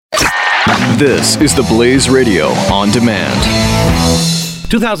This is the Blaze Radio on demand.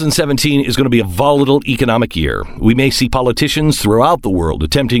 2017 is going to be a volatile economic year. We may see politicians throughout the world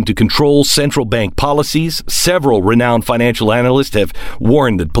attempting to control central bank policies. Several renowned financial analysts have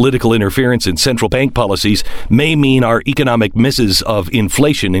warned that political interference in central bank policies may mean our economic misses of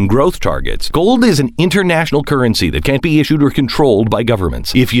inflation and growth targets. Gold is an international currency that can't be issued or controlled by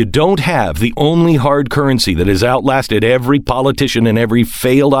governments. If you don't have the only hard currency that has outlasted every politician and every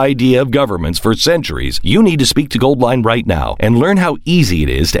failed idea of governments for centuries, you need to speak to Goldline right now and learn how easy it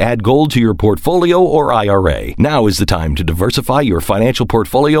is to add gold to your portfolio or IRA. Now is the time to diversify your financial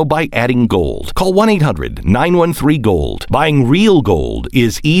portfolio by adding gold. Call 1-800-913-GOLD. Buying real gold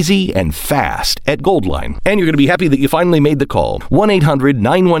is easy and fast at Goldline. And you're going to be happy that you finally made the call.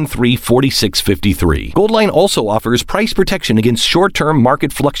 1-800-913-4653. Goldline also offers price protection against short-term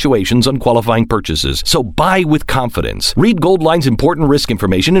market fluctuations on qualifying purchases. So buy with confidence. Read Goldline's important risk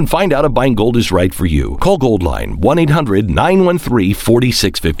information and find out if buying gold is right for you. Call Goldline 1-800-913-4653.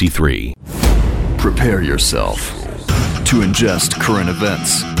 Prepare yourself to ingest current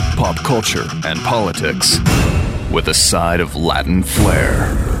events, pop culture, and politics with a side of Latin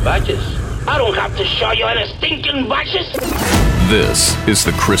flair. Batches? I don't have to show you any stinking batches. This is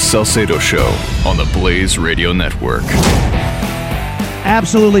the Chris Salcedo Show on the Blaze Radio Network.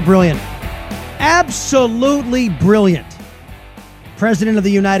 Absolutely brilliant. Absolutely brilliant. President of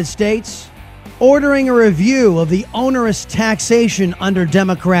the United States ordering a review of the onerous taxation under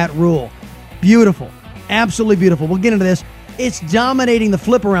Democrat rule. Beautiful. Absolutely beautiful. We'll get into this. It's dominating the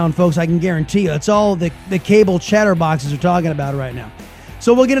flip around, folks, I can guarantee you. That's all the cable chatterboxes are talking about right now.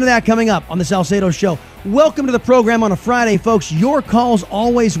 So we'll get into that coming up on the Salcedo Show. Welcome to the program on a Friday, folks. Your calls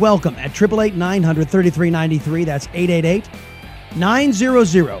always welcome at 888-900-3393. That's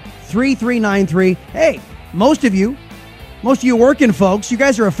 888-900-3393. Hey, most of you working folks, you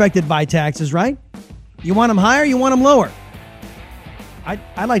guys are affected by taxes, right? You want them higher, you want them lower?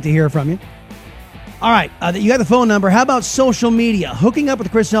 I'd like to hear from you. All right, you got the phone number. How about social media? Hooking up with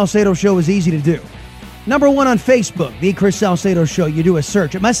the Chris Salcedo Show is easy to do. Number one on Facebook, The Chris Salcedo Show. You do a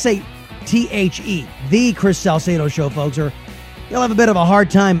search. It must say THE, The Chris Salcedo Show, folks, or you'll have a bit of a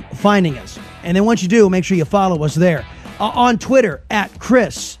hard time finding us. And then once you do, make sure you follow us there. On Twitter, at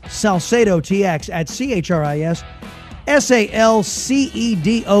Chris Salcedo TX, at CHRIS.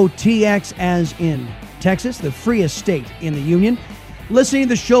 SALCEDOTX, as in Texas, the freest state in the union. Listening to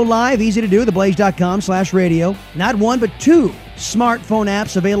the show live, easy to do, theblaze.com/radio. Not one, but two smartphone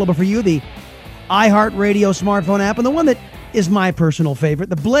apps available for you. The iHeartRadio smartphone app and the one that is my personal favorite,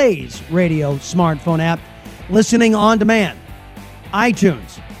 the Blaze Radio smartphone app. Listening on demand.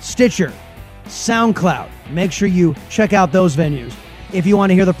 iTunes, Stitcher, SoundCloud. Make sure you check out those venues. If you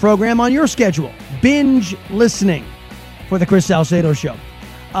want to hear the program on your schedule, binge listening for the Chris Salcedo Show.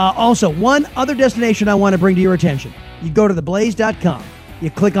 Also, one other destination I want to bring to your attention. You go to theblaze.com.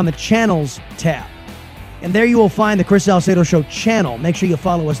 You click on the Channels tab. And there you will find the Chris Salcedo Show channel. Make sure you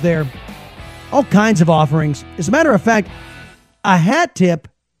follow us there. All kinds of offerings. As a matter of fact, a hat tip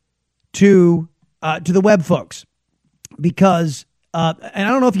to the web folks. Because, and I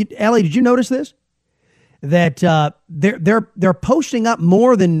don't know if you, Ellie, did you notice this? That they're posting up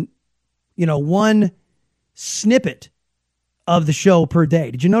more than, one snippet of the show per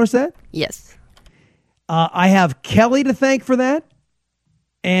day. Did you notice that? Yes. I have Kelly to thank for that,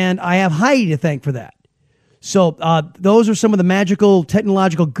 and I have Heidi to thank for that. So those are some of the magical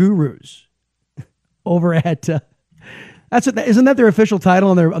technological gurus over at. Isn't that their official title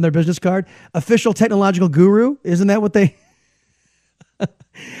on their business card? Official technological guru. Isn't that what they? I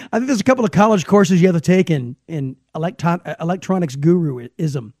think there's a couple of college courses you have to take in electronics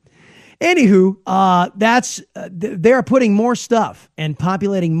guruism. Anywho, they're putting more stuff and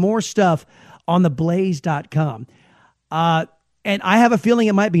populating more stuff on theblaze.com. And I have a feeling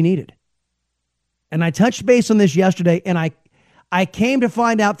it might be needed. And I touched base on this yesterday, and I came to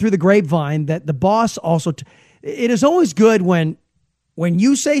find out through the grapevine that the boss also... it is always good when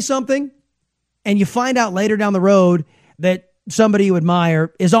you say something and you find out later down the road that somebody you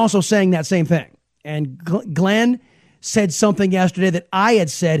admire is also saying that same thing. And Glenn said something yesterday that I had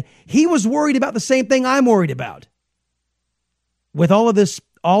said. He was worried about the same thing I'm worried about. With all of this,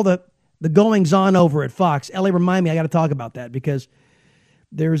 all the goings on over at Fox. Ellie, remind me, I got to talk about that because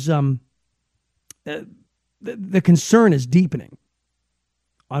there's the concern is deepening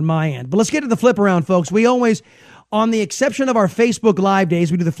on my end. But let's get to the flip around, folks. We always, on the exception of our Facebook Live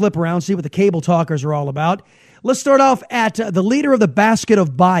days, we do the flip around, see what the cable talkers are all about. Let's start off at the leader of the basket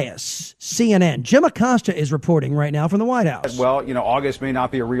of bias, CNN. Jim Acosta is reporting right now from the White House. Well, August may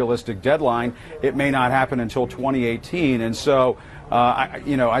not be a realistic deadline. It may not happen until 2018. And so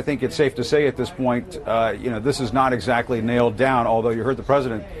I think it's safe to say at this point, this is not exactly nailed down, although you heard the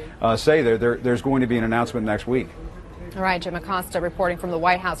president say there's going to be an announcement next week. All right, Jim Acosta reporting from the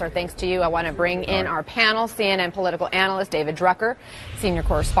White House. Our thanks to you. I want to bring in our panel, CNN political analyst David Drucker, senior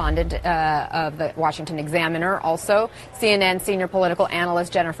correspondent of the Washington Examiner, also CNN senior political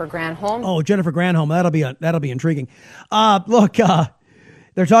analyst Jennifer Granholm. Oh, Jennifer Granholm, that'll be intriguing. Look,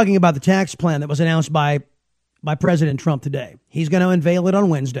 they're talking about the tax plan that was announced by President Trump today. He's going to unveil it on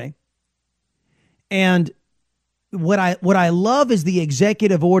Wednesday. And what I love is the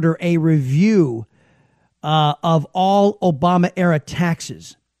executive order, a review of all Obama-era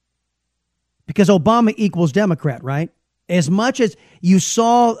taxes. Because Obama equals Democrat, right? As much as you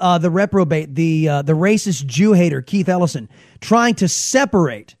saw the reprobate, the racist Jew hater, Keith Ellison, trying to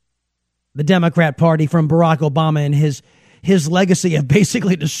separate the Democrat Party from Barack Obama and his legacy of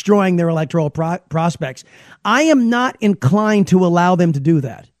basically destroying their electoral prospects, I am not inclined to allow them to do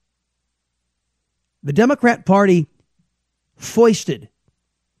that. The Democrat Party foisted,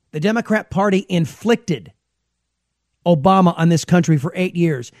 the Democrat Party inflicted Obama on this country for 8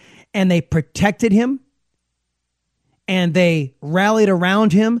 years, and they protected him, and they rallied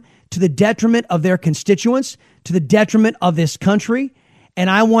around him to the detriment of their constituents, to the detriment of this country. And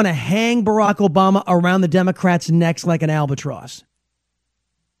I want to hang Barack Obama around the Democrats' necks like an albatross.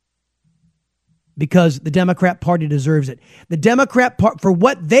 Because the Democrat Party deserves it. The Democrat Party, for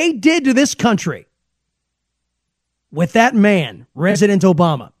what they did to this country with that man, President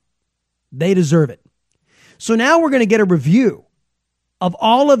Obama, they deserve it. So now we're going to get a review of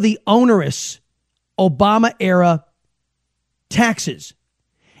all of the onerous Obama-era taxes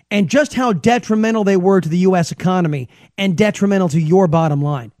and just how detrimental they were to the U.S. economy and detrimental to your bottom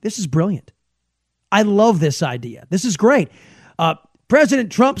line. This is brilliant. I love this idea. This is great.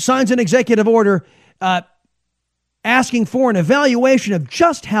 President Trump signs an executive order asking for an evaluation of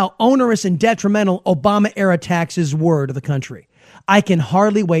just how onerous and detrimental Obama-era taxes were to the country. I can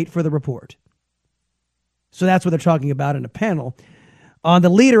hardly wait for the report. So that's what they're talking about in a panel on the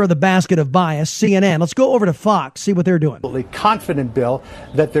leader of the basket of bias, CNN. Let's go over to Fox, see what they're doing. Confident, Bill,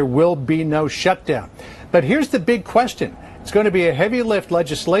 that there will be no shutdown. But here's the big question. It's going to be a heavy lift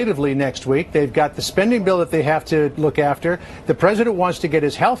legislatively next week. They've got the spending bill that they have to look after. The president wants to get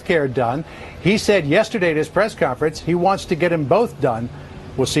his health care done. He said yesterday at his press conference he wants to get them both done.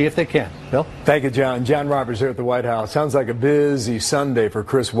 We'll see if they can. Bill? Thank you, John. John Roberts here at the White House. Sounds like a busy Sunday for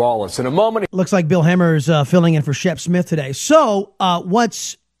Chris Wallace. In a moment... Looks like Bill Hemmer's filling in for Shep Smith today. So what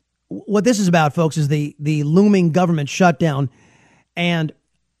this is about, folks, is the looming government shutdown. And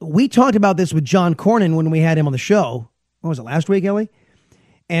we talked about this with John Cornyn when we had him on the show. What was it, last week, Ellie?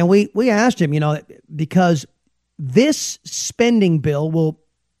 And we asked him, because this spending bill will...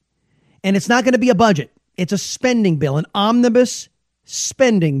 And it's not going to be a budget. It's a spending bill, an omnibus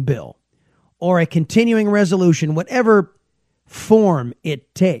spending bill, or a continuing resolution, whatever form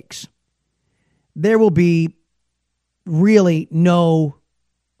it takes. There will be really no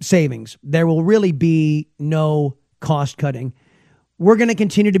savings. There will really be no cost cutting. We're going to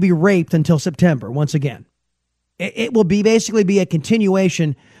continue to be raped until September once again. It will basically be a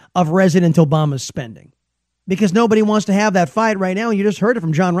continuation of President Obama's spending, because nobody wants to have that fight right now. You just heard it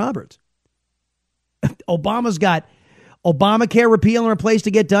from John Roberts. Obama's got Obamacare repeal and replace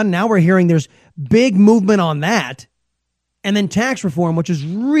to get done. Now we're hearing there's big movement on that. And then tax reform, which is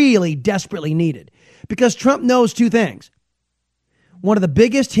really desperately needed, because Trump knows two things. One of the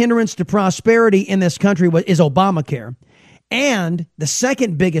biggest hindrance to prosperity in this country is Obamacare. And the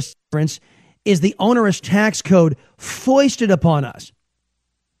second biggest hindrance is the onerous tax code foisted upon us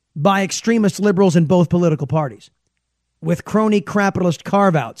by extremist liberals in both political parties with crony capitalist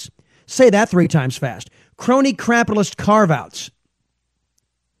carve-outs. Say that 3 times fast. Crony capitalist carve-outs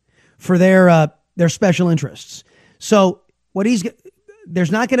for their special interests. So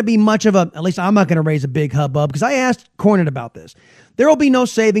there's not going to be much of at least I'm not going to raise a big hubbub, because I asked Cornyn about this. There will be no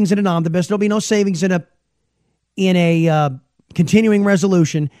savings in an omnibus. There'll be no savings in a continuing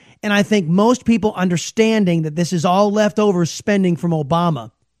resolution. And I think most people understanding that this is all leftover spending from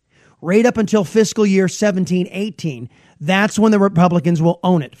Obama right up until fiscal year 17-18, that's when the Republicans will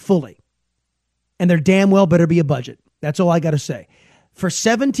own it fully. And there damn well better be a budget. That's all I got to say. For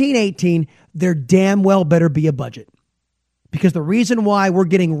 17-18, there damn well better be a budget. Because the reason why we're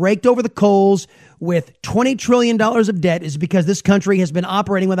getting raked over the coals with $20 trillion of debt is because this country has been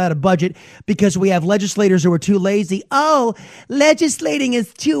operating without a budget, because we have legislators who are too lazy. Oh, legislating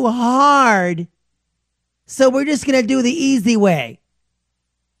is too hard, so we're just going to do the easy way.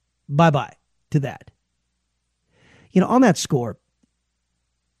 Bye-bye to that. On that score,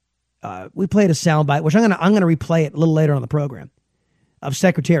 we played a soundbite, which I'm gonna replay it a little later on the program. of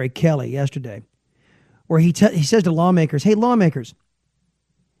Secretary Kelly yesterday, where he says to lawmakers, hey, lawmakers,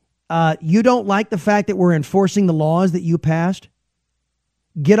 you don't like the fact that we're enforcing the laws that you passed?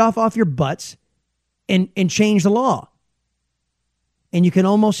 Get off your butts and change the law. And you can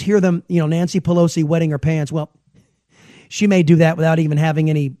almost hear them, Nancy Pelosi wetting her pants. Well, she may do that without even having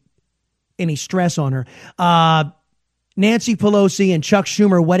any stress on her. Nancy Pelosi and Chuck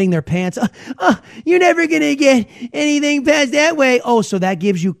Schumer wetting their pants. You're never going to get anything passed that way. Oh, so that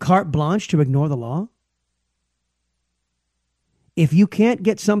gives you carte blanche to ignore the law? If you can't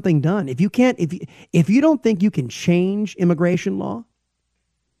get something done, if you don't think you can change immigration law,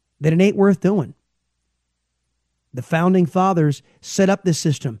 then it ain't worth doing. The founding fathers set up this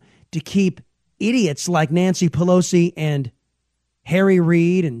system to keep idiots like Nancy Pelosi and Harry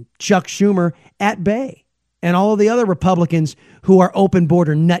Reid and Chuck Schumer at bay, and all of the other Republicans who are open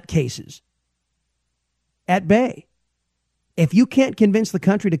border nutcases at bay. If you can't convince the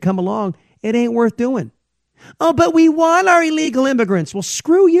country to come along, it ain't worth doing. Oh, but we want our illegal immigrants. Well,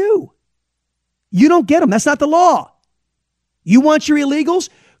 screw you. You don't get them. That's not the law. You want your illegals?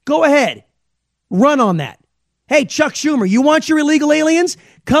 Go ahead. Run on that. Hey, Chuck Schumer, you want your illegal aliens?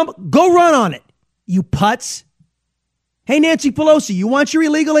 Go run on it, you putz. Hey, Nancy Pelosi, you want your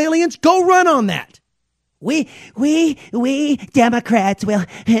illegal aliens? Go run on that. We Democrats will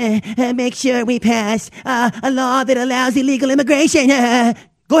make sure we pass a law that allows illegal immigration.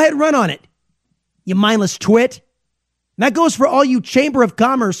 Go ahead and run on it, you mindless twit. And that goes for all you Chamber of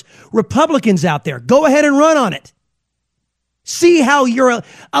Commerce Republicans out there. Go ahead and run on it. See how your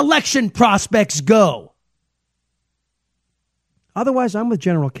election prospects go. Otherwise, I'm with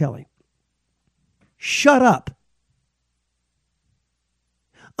General Kelly. Shut up.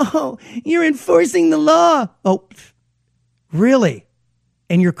 Oh, you're enforcing the law. Oh, really?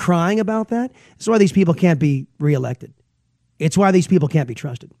 And you're crying about that? That's why these people can't be reelected. It's why these people can't be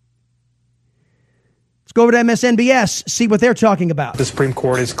trusted. Let's go over to MSNBS, see what they're talking about. The Supreme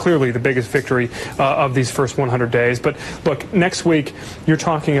Court is clearly the biggest victory of these first 100 days. But look, next week, you're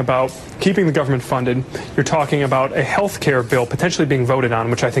talking about keeping the government funded. You're talking about a health care bill potentially being voted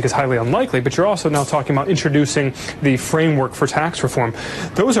on, which I think is highly unlikely. But you're also now talking about introducing the framework for tax reform.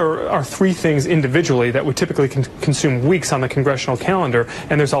 Those are three things individually that would typically consume weeks on the congressional calendar.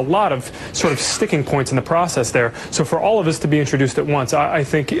 And there's a lot of sort of sticking points in the process there. So for all of this to be introduced at once, I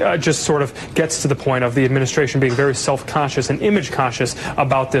think just sort of gets to the point of the administration being very self-conscious and image-conscious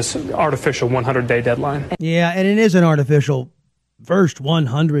about this artificial 100-day deadline. Yeah, and it is an artificial first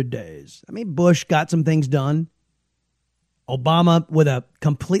 100 days. I mean, Bush got some things done. Obama, with a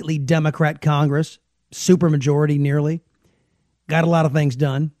completely Democrat Congress, supermajority nearly, got a lot of things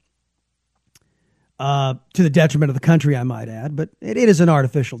done. To the detriment of the country, I might add. But it is an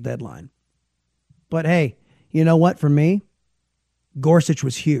artificial deadline. But hey, you know what? For me, Gorsuch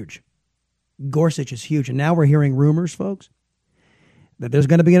was huge. Gorsuch is huge. And now we're hearing rumors, folks, that there's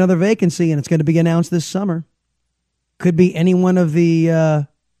going to be another vacancy and it's going to be announced this summer. Could be any one of the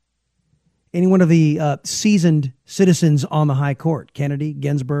seasoned citizens on the high court. Kennedy,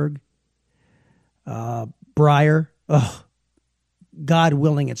 Ginsburg, Breyer. Oh, God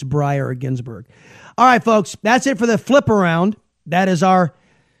willing, it's Breyer or Ginsburg. All right, folks, that's it for the flip around. That is our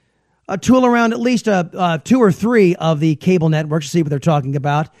tool around at least two or three of the cable networks to see what they're talking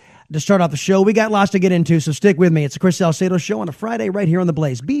about. To start off the show, we got lots to get into, so stick with me. It's the Chris Salcedo Show on a Friday right here on The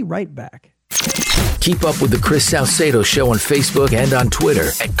Blaze. Be right back. Keep up with the Chris Salcedo Show on Facebook and on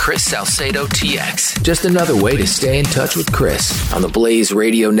Twitter at Chris Salcedo TX. Just another way to stay in touch with Chris on the Blaze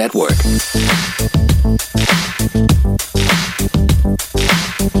Radio Network.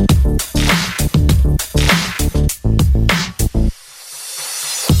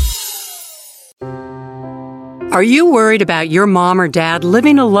 Are you worried about your mom or dad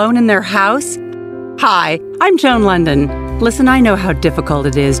living alone in their house? Hi, I'm Joan London. Listen, I know how difficult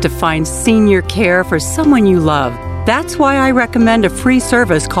it is to find senior care for someone you love. That's why I recommend a free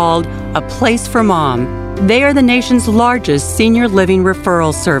service called A Place for Mom. They are the nation's largest senior living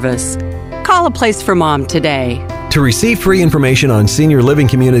referral service. Call A Place for Mom today. To receive free information on senior living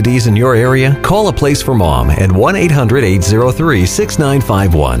communities in your area, call A Place for Mom at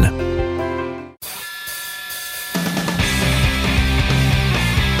 1-800-803-6951.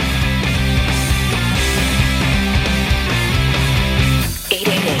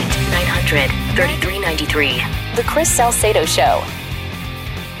 The Chris Salcedo Show.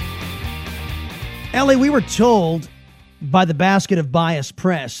 Ellie, we were told by the basket of biased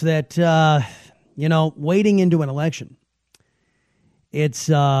press that, wading into an election, it's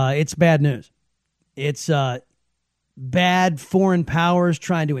bad news. It's bad foreign powers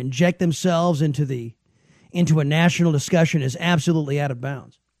trying to inject themselves into the into a national discussion is absolutely out of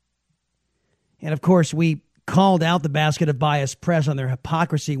bounds. And of course, we called out the basket of biased press on their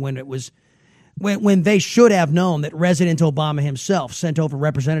hypocrisy when they should have known that President Obama himself sent over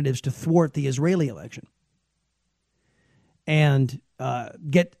representatives to thwart the Israeli election and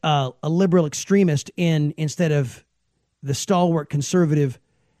get a liberal extremist in instead of the stalwart conservative,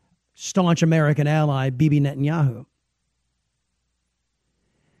 staunch American ally, Bibi Netanyahu.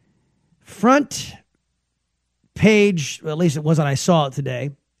 Front page, well, at least it wasn't, I saw it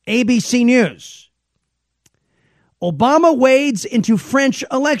today, ABC News. Obama wades into French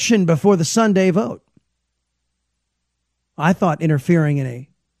election before the Sunday vote. I thought interfering in a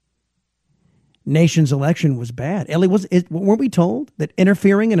nation's election was bad. Ellie, weren't we told that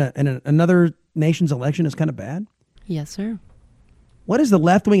interfering in another nation's election is kind of bad? Yes, sir. What is the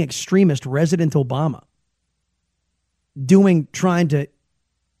left-wing extremist President Obama doing trying to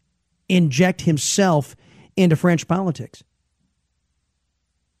inject himself into French politics?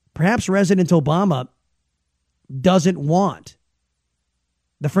 Perhaps President Obama doesn't want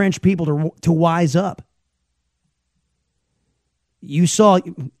the French people to wise up. You saw,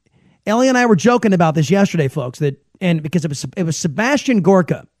 Ellie and I were joking about this yesterday, folks, because it was Sebastian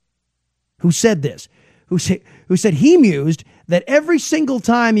Gorka who said this, who said he mused that every single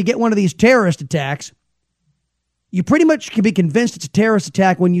time you get one of these terrorist attacks, you pretty much can be convinced it's a terrorist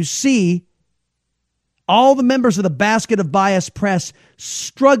attack when you see all the members of the basket of biased press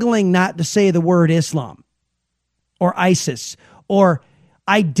struggling not to say the word Islam or ISIS or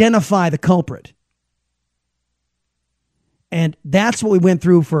identify the culprit. And that's what we went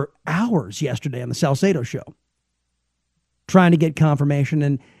through for hours yesterday on the Salcedo Show, trying to get confirmation.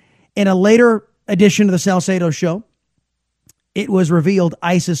 And in a later edition of the Salcedo Show, it was revealed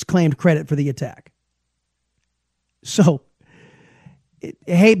ISIS claimed credit for the attack. So, I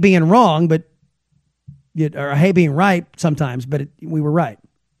hate being wrong, or I hate being right sometimes, but we were right.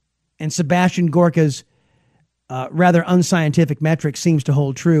 And Sebastian Gorka's rather unscientific metric seems to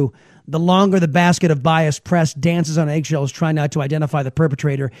hold true. The longer the basket of biased press dances on eggshells trying not to identify the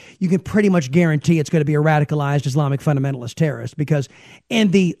perpetrator, you can pretty much guarantee it's going to be a radicalized Islamic fundamentalist terrorist, because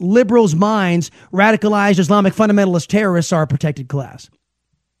in the liberals' minds, radicalized Islamic fundamentalist terrorists are a protected class.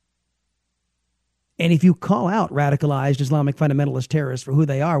 And if you call out radicalized Islamic fundamentalist terrorists for who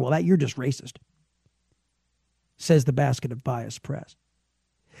they are, well, you're just racist, says the basket of biased press.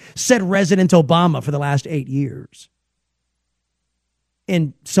 Said President Obama for the last 8 years.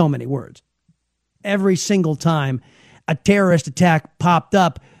 In so many words. Every single time a terrorist attack popped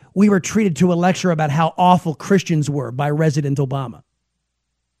up, we were treated to a lecture about how awful Christians were by President Obama.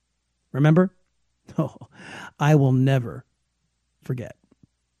 Remember? Oh, I will never forget.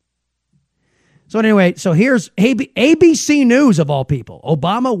 So anyway, so here's ABC News of all people.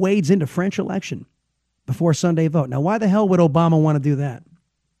 Obama wades into French election before Sunday vote. Now, why the hell would Obama want to do that?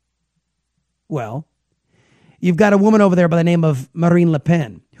 Well, you've got a woman over there by the name of Marine Le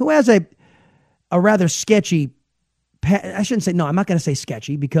Pen, who has a rather sketchy, I shouldn't say, no, I'm not going to say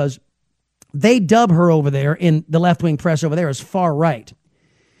sketchy, because they dub her over there in the left-wing press over there as far right.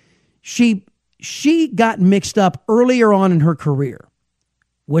 She got mixed up earlier on in her career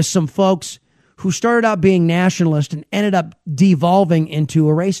with some folks who started out being nationalist and ended up devolving into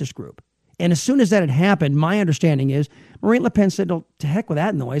a racist group. And as soon as that had happened, my understanding is Marine Le Pen said, "Oh, to heck with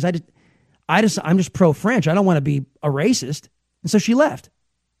that noise. I'm just pro-French. I don't want to be a racist." And so she left.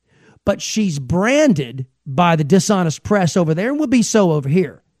 But she's branded by the dishonest press over there, and will be so over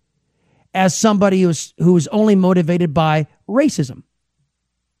here, as somebody who's only motivated by racism.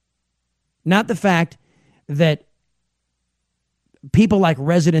 Not the fact that people like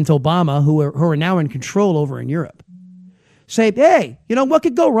President Obama, who are now in control over in Europe, say, hey, you know, what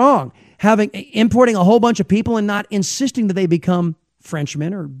could go wrong? Importing a whole bunch of people and not insisting that they become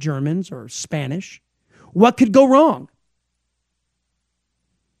Frenchmen or Germans or Spanish. What could go wrong?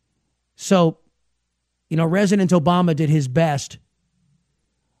 So, you know, President Obama did his best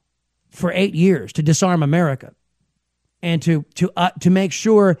for 8 years to disarm America and to make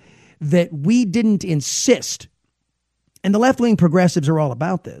sure that we didn't insist, and the left-wing progressives are all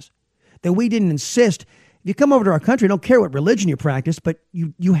about this, that we didn't insist, if you come over to our country, I don't care what religion you practice, but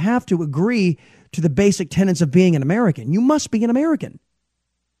you have to agree to the basic tenets of being an American. You must be an American.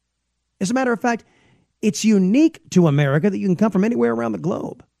 As a matter of fact, it's unique to America that you can come from anywhere around the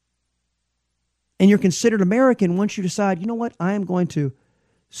globe. And you're considered American once you decide, you know what, I am going to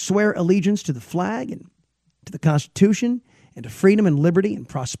swear allegiance to the flag and to the Constitution and to freedom and liberty and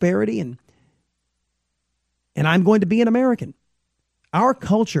prosperity, and I'm going to be an American. Our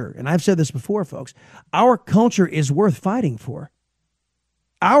culture, and I've said this before, folks, our culture is worth fighting for.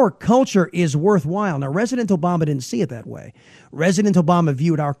 our culture is worthwhile. Now, President Obama didn't see it that way. President Obama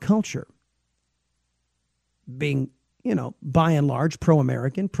viewed our culture being, by and large,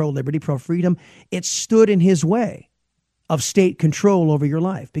 pro-American, pro-liberty, pro-freedom. It stood in his way of state control over your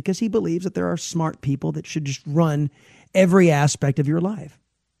life because he believes that there are smart people that should just run every aspect of your life.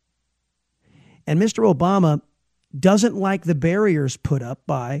 And Mr. Obama doesn't like the barriers put up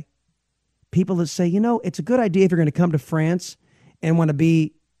by people that say, it's a good idea if you're going to come to France and want to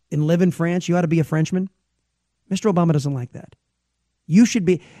be and live in France, you ought to be a Frenchman. Mr. Obama doesn't like that.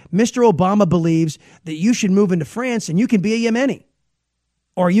 Mr. Obama believes that you should move into France and you can be a Yemeni,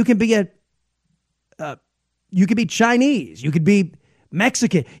 or you can be you could be Chinese, you could be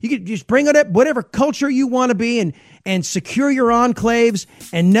Mexican. You could just bring it up, whatever culture you want to be, and secure your enclaves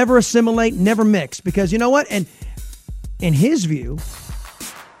and never assimilate, never mix. Because you know what? And in his view,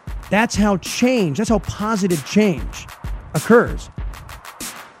 that's how positive change occurs.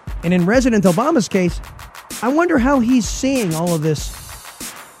 And in President Obama's case, I wonder how he's seeing all of this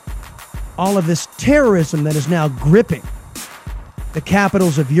terrorism that is now gripping the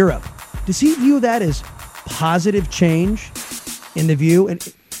capitals of Europe. Does he view that as positive change in the view? And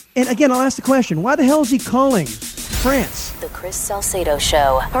again, I'll ask the question, why the hell is he calling France? The Chris Salcedo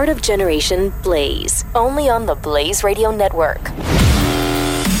Show, part of Generation Blaze, only on the Blaze Radio Network.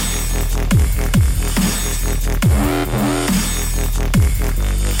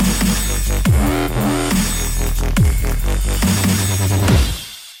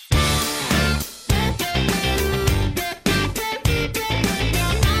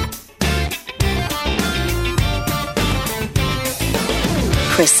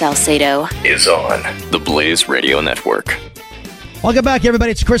 Chris Salcedo is on the Blaze Radio Network. Welcome back, everybody.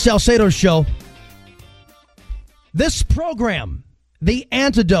 It's Chris Salcedo Show. This program, the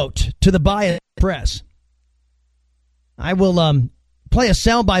antidote to the biased press. I will play a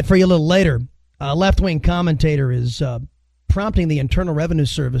soundbite for you a little later. A left-wing commentator is prompting the Internal Revenue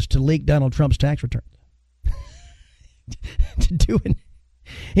Service to leak Donald Trump's tax returns. To do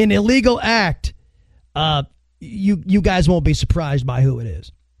an illegal act. You guys won't be surprised by who it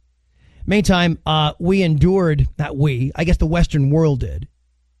is. Meantime, we endured, not we, I guess the Western world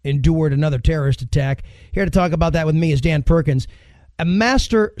endured another terrorist attack. Here to talk about that with me is Dan Perkins, a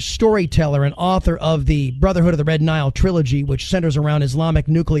master storyteller and author of the Brotherhood of the Red Nile trilogy, which centers around Islamic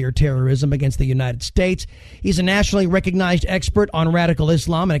nuclear terrorism against the United States. He's a nationally recognized expert on radical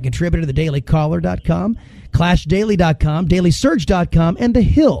Islam and a contributor to thedailycaller.com, ClashDaily.com, DailySurge.com, and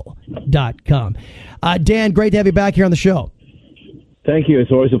TheHill.com. Dan, great to have you back here on the show. Thank you.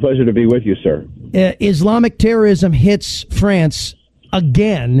 It's always a pleasure to be with you, sir. Islamic terrorism hits France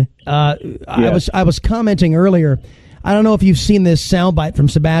again. Yes. I was commenting earlier. I don't know if you've seen this soundbite from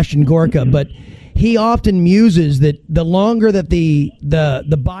Sebastian Gorka, but he often muses that the longer that the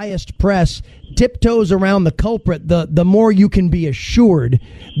biased press tiptoes around the culprit, the more you can be assured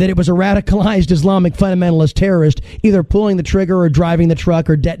that it was a radicalized Islamic fundamentalist terrorist either pulling the trigger or driving the truck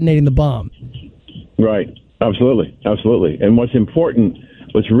or detonating the bomb. Right. Absolutely. Absolutely. And what's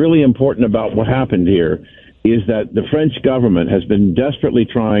really important about what happened here is that the French government has been desperately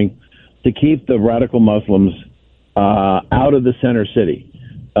trying to keep the radical Muslims out of the center city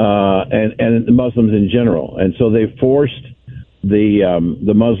and the Muslims in general. And so they forced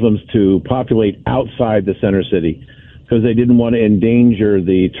the Muslims to populate outside the center city because they didn't want to endanger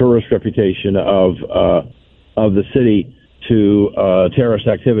the tourist reputation of the city to terrorist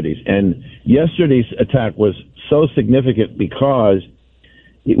activities. And yesterday's attack was so significant because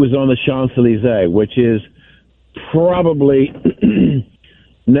it was on the Champs-Élysées, which is probably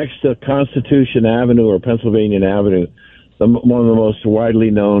next to Constitution Avenue or Pennsylvania Avenue, one of the most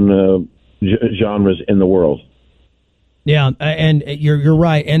widely known genres in the world. Yeah, and you're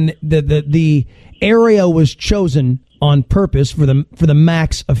right. And the area was chosen on purpose for the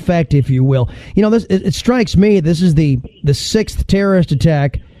max effect, if you will. You know, it strikes me this is the sixth terrorist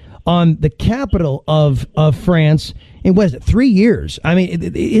attack on the capital of France in, what is it, 3 years? I mean,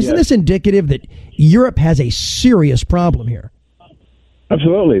 isn't this indicative that Europe has a serious problem here?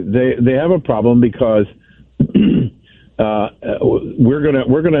 Absolutely, they have a problem because we're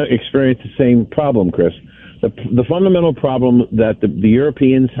gonna experience the same problem, Chris. The fundamental problem that the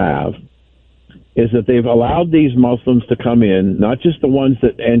Europeans have is that they've allowed these Muslims to come in, not just the ones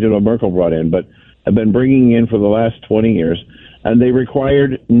that Angela Merkel brought in, but have been bringing in for the last 20 years, and they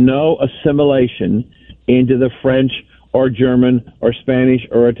required no assimilation into the French or German or Spanish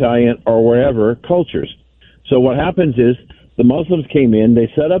or Italian or wherever cultures. So what happens is the Muslims came in,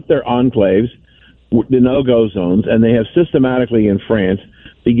 they set up their enclaves, the no-go zones, and they have systematically in France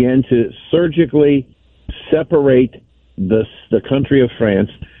began to surgically separate the country of France,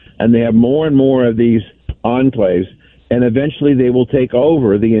 and they have more and more of these enclaves, and eventually they will take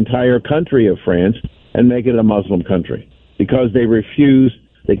over the entire country of France and make it a Muslim country because they refuse.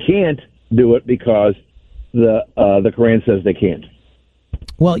 They can't do it because the Quran says they can't.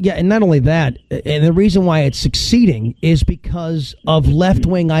 Well, yeah, and not only that, and the reason why it's succeeding is because of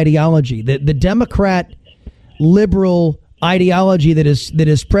left-wing ideology. The Democrat liberal ideology that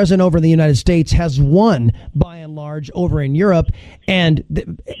is present over in the United States has won by and large over in Europe, and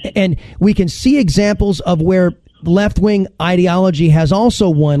we can see examples of where left-wing ideology has also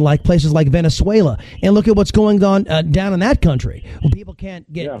won, like places like Venezuela. And look at what's going on down in that country. Well, people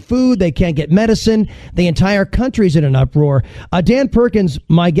can't get food, they can't get medicine. The entire country's in an uproar. Dan Perkins,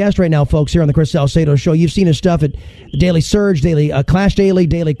 my guest right now, folks, here on the Chris Salcedo Show. You've seen his stuff at Daily Surge, Daily Clash Daily,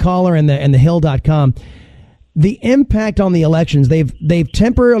 Daily Caller, and thehill.com. The impact on the elections, they've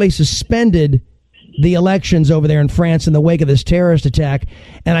temporarily suspended the elections over there in France in the wake of this terrorist attack.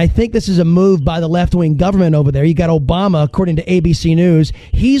 And I think this is a move by the left-wing government over there. You got Obama, according to ABC News.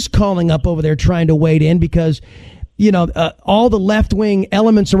 He's calling up over there trying to wade in because, all the left-wing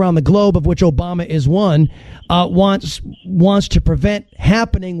elements around the globe, of which Obama is one, wants to prevent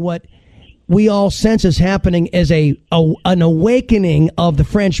happening what we all sense is happening as an awakening of the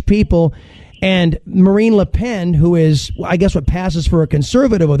French people. And Marine Le Pen, who is, I guess, what passes for a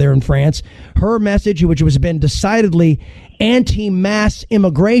conservative over there in France, her message, which has been decidedly anti-mass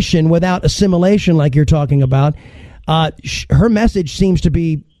immigration without assimilation, like you're talking about, her message seems to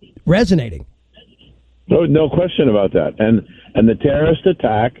be resonating. No question about that. And the terrorist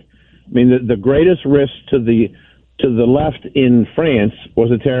attack, I mean, the greatest risk to the left in France was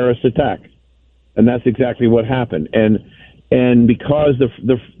a terrorist attack, and that's exactly what happened. And because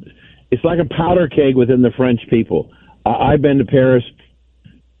it's like a powder keg within the French people. I've been to Paris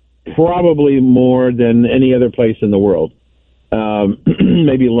probably more than any other place in the world.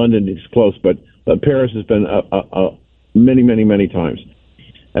 Maybe London is close, but Paris has been many, many, many times.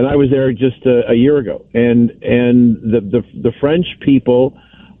 And I was there just a year ago. And the French people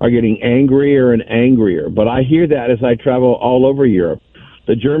are getting angrier and angrier. But I hear that as I travel all over Europe.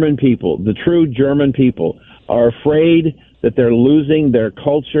 The German people, the true German people, are afraid that they're losing their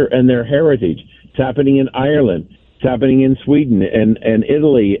culture and their heritage. It's happening in Ireland. It's happening in Sweden and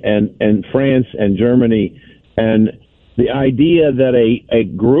Italy and France and Germany. And the idea that a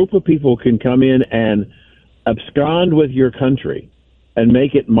group of people can come in and abscond with your country and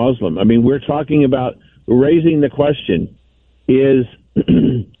make it Muslim. I mean, we're talking about raising the question, is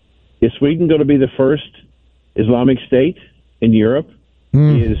Sweden going to be the first Islamic state in Europe?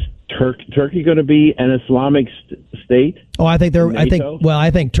 Is Turkey going to be an Islamic state? Oh, I think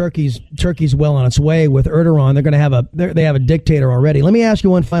I think Turkey's well on its way with Erdogan. They're going to have a dictator already. Let me ask you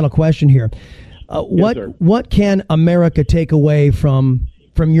one final question here. What can America take away from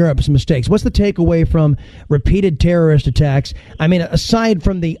Europe's mistakes? What's the takeaway from repeated terrorist attacks? I mean, aside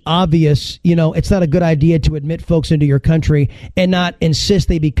from the obvious, it's not a good idea to admit folks into your country and not insist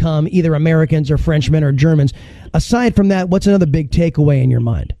they become either Americans or Frenchmen or Germans. Aside from that, what's another big takeaway in your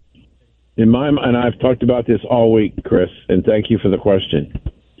mind? In my mind, and I've talked about this all week, Chris, and thank you for the question.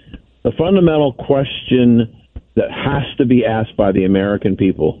 The fundamental question that has to be asked by the American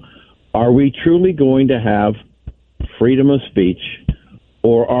people, are we truly going to have freedom of speech,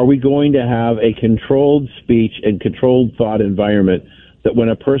 or are we going to have a controlled speech and controlled thought environment that when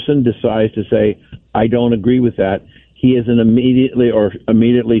a person decides to say, I don't agree with that, he is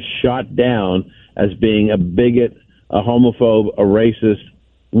immediately shot down as being a bigot, a homophobe, a racist,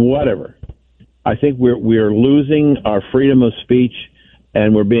 whatever. I think we're losing our freedom of speech,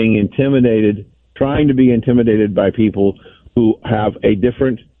 and we're being intimidated, trying to be intimidated by people who have a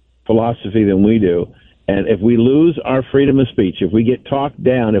different philosophy than we do. And if we lose our freedom of speech, if we get talked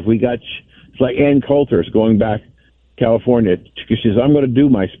down, it's like Ann Coulter's going back to California. She says, I'm going to do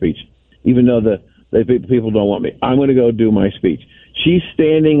my speech, even though the people don't want me. I'm going to go do my speech. She's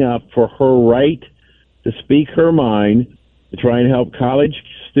standing up for her right to speak her mind, to try and help college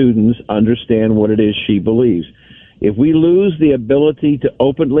students understand what it is she believes. If we lose the ability to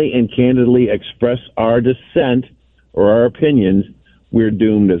openly and candidly express our dissent or our opinions, we're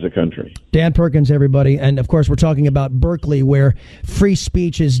doomed as a country. Dan Perkins, everybody. And, of course, we're talking about Berkeley, where free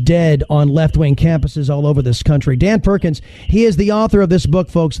speech is dead on left-wing campuses all over this country. Dan Perkins, he is the author of this book,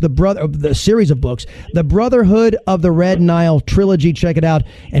 folks, the series of books, The Brotherhood of the Red Nile Trilogy. Check it out,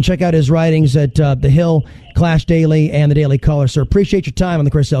 and check out his writings at The Hill, Clash Daily, and The Daily Caller. Sir, appreciate your time on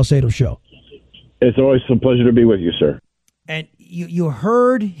the Chris Salcedo Show. It's always a pleasure to be with you, sir. And you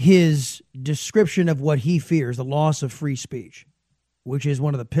heard his description of what he fears, the loss of free speech, which is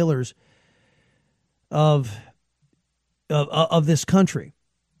one of the pillars of of this country.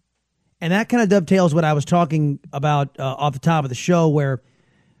 And that kind of dovetails what I was talking about off the top of the show, where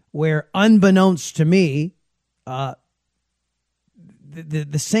unbeknownst to me, the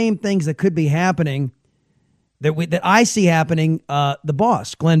same things that could be happening that I see happening, the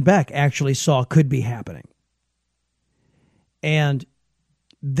boss, Glenn Beck, actually saw could be happening. And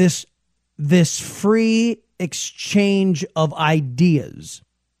this free exchange of ideas.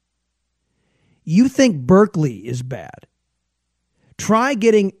 You think Berkeley is bad. Try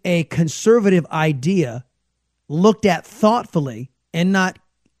getting a conservative idea looked at thoughtfully and not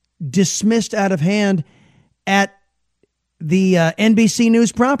dismissed out of hand at the NBC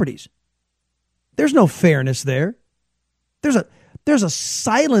News properties. There's no fairness there. There's a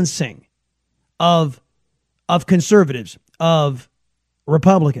silencing of conservatives, of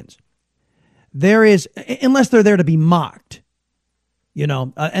Republicans. There is, unless they're there to be mocked,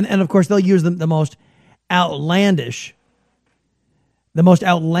 and of course they'll use the most outlandish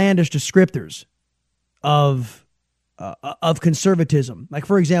descriptors of conservatism. Like,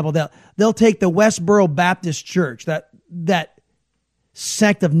 for example, they'll take the Westboro Baptist Church, that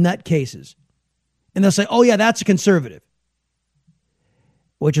sect of nutcases, and they'll say, "Oh yeah, that's a conservative,"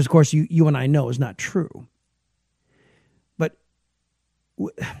 which, of course, you and I know is not true. But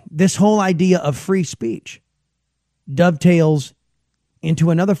this whole idea of free speech dovetails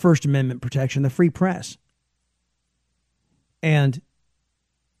into another First Amendment protection, the free press. And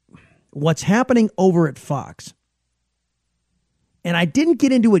what's happening over at Fox, and I didn't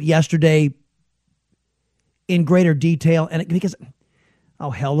get into it yesterday in greater detail, and because, oh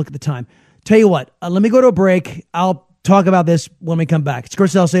hell, look at the time. Tell you what, let me go to a break. I'll talk about this when we come back. It's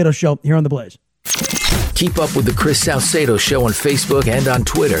Chris Salcedo Show here on The Blaze. Keep up with the Chris Salcedo Show on Facebook and on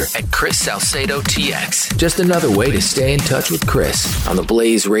Twitter at Chris Salcedo TX. Just another way to stay in touch with Chris on the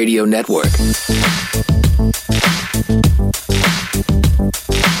Blaze Radio Network.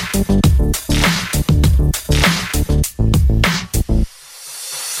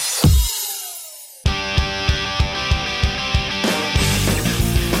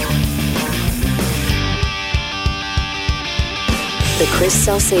 The Chris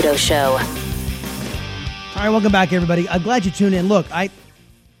Salcedo Show. All right, welcome back, everybody. I'm glad you tuned in. Look, I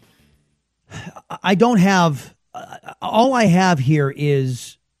don't have, all I have here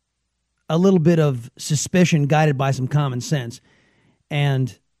is a little bit of suspicion guided by some common sense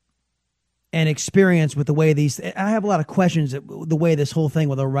and experience with the way I have a lot of questions at the way this whole thing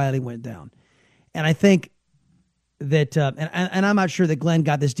with O'Reilly went down. And I think that, and I'm not sure that Glenn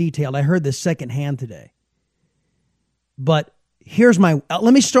got this detailed. I heard this secondhand today. But here's let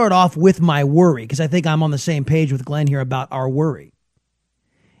me start off with my worry, because I think I'm on the same page with Glenn here about our worry.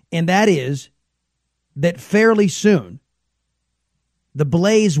 And that is that fairly soon, the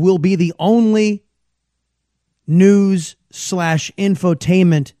Blaze will be the only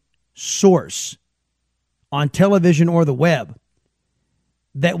news/infotainment source on television or the web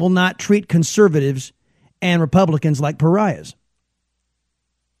that will not treat conservatives and Republicans like pariahs.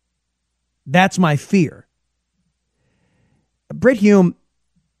 That's my fear. Brit Hume,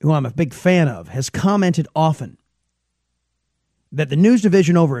 who I'm a big fan of, has commented often that the news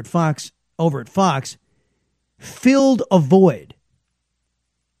division over at Fox filled a void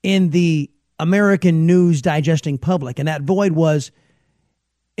in the American news digesting public, and that void was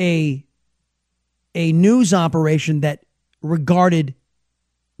a news operation that regarded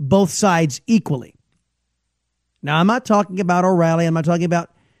both sides equally. Now, I'm not talking about O'Reilly. I'm not talking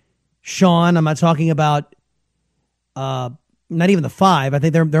about Sean. I'm not talking about not even the five. I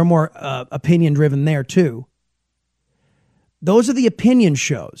think they're more opinion driven there too. Those are the opinion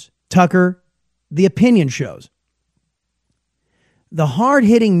shows. Tucker, the opinion shows. The hard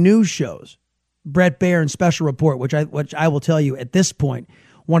hitting news shows, Brett Baer and Special Report, which I will tell you at this point,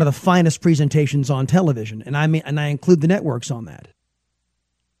 one of the finest presentations on television, and I include the networks on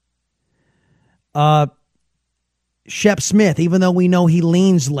that. Shep Smith, even though we know he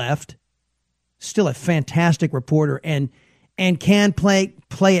leans left, still a fantastic reporter and can play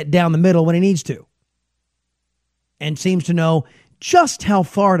it down the middle when he needs to. And seems to know just how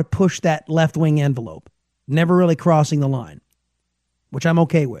far to push that left-wing envelope, never really crossing the line, which I'm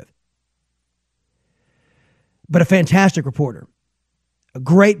okay with. But a fantastic reporter, a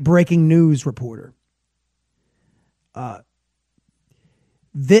great breaking news reporter.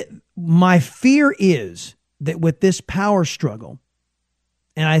 My fear is that with this power struggle,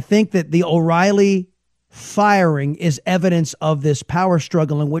 and I think that the O'Reilly firing is evidence of this power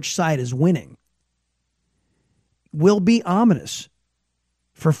struggle and which side is winning, will be ominous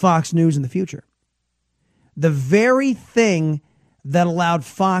for Fox News in the future. The very thing that allowed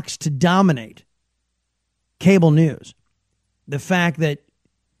Fox to dominate cable news the fact that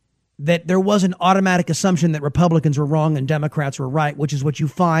there was an automatic assumption that Republicans were wrong and Democrats were right, which is what you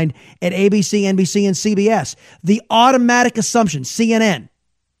find at ABC, NBC, and CBS. The automatic assumption, CNN,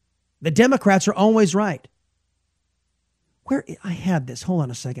 the Democrats are always right. Where I had this, hold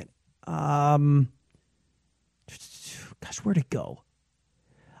on a second. Gosh, where'd it go?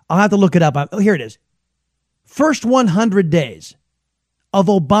 I'll have to look it up. Oh, here it is. First 100 days of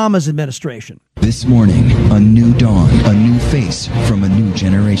Obama's administration. This morning, a new dawn, a new face from a new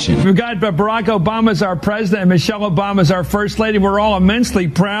generation. We've got Barack Obama as our president and Michelle Obama as our first lady. We're all immensely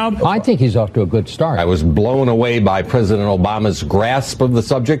proud. I think he's off to a good start. I was blown away by President Obama's grasp of the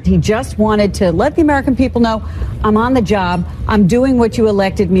subject. He just wanted to let the American people know, I'm on the job, I'm doing what you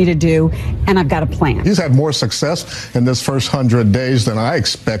elected me to do, and I've got a plan. He's had more success in this first 100 days than I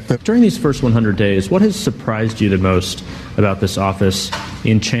expected. During these first 100 days, what has surprised you the most about this office,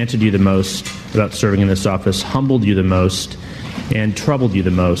 enchanted you the most about serving in this office, humbled you the most, and troubled you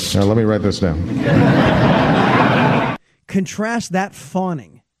the most? Now, let me write this down. Contrast that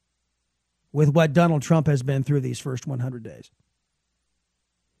fawning with what Donald Trump has been through these first 100 days.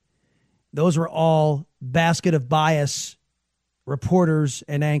 Those were all basket of bias reporters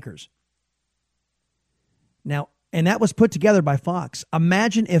and anchors. Now, and that was put together by Fox.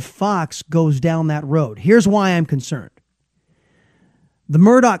 Imagine if Fox goes down that road. Here's why I'm concerned. The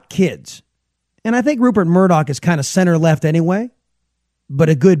Murdoch kids, and I think Rupert Murdoch is kind of center left anyway, but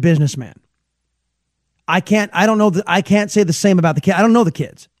a good businessman. I can't say the same about the kid. I don't know the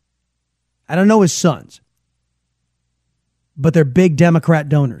kids. I don't know his sons. But they're big Democrat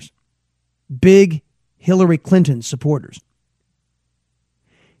donors. Big Hillary Clinton supporters.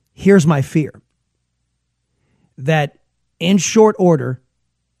 Here's my fear. That in short order,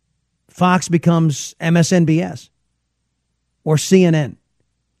 Fox becomes MSNBS or CNN.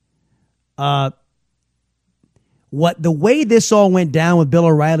 The way this all went down with Bill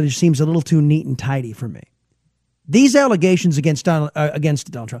O'Reilly just seems a little too neat and tidy for me. These allegations against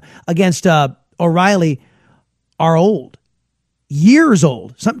O'Reilly are old, years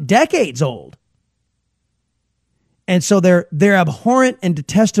old, some decades old, and so they're abhorrent and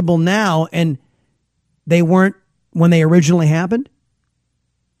detestable now, and they weren't when they originally happened.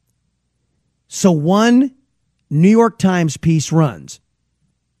 So one New York Times piece runs,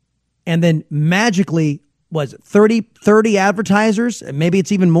 and then magically, was it 30 advertisers, maybe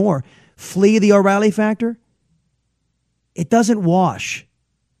it's even more, flee the O'Reilly factor? It doesn't wash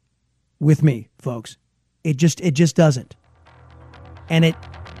with me, folks. It just doesn't. And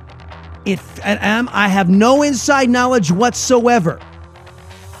I have no inside knowledge whatsoever.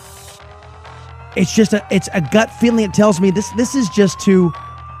 It's a gut feeling. It tells me this is just too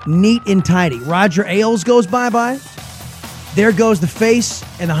neat and tidy. Roger Ailes goes bye-bye. There goes the face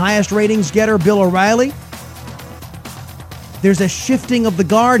and the highest ratings getter, Bill O'Reilly. There's a shifting of the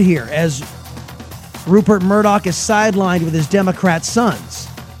guard here as Rupert Murdoch is sidelined with his Democrat sons.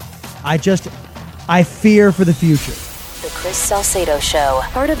 I fear for the future. The Chris Salcedo Show,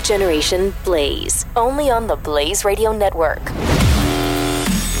 part of Generation Blaze, only on the Blaze Radio Network.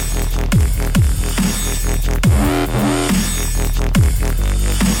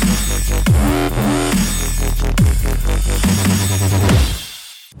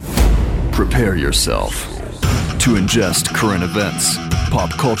 Prepare yourself to ingest current events,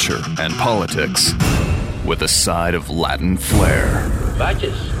 pop culture, and politics with a side of Latin flair.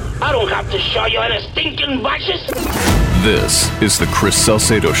 Badges? I don't have to show you any stinking badges. This is the Chris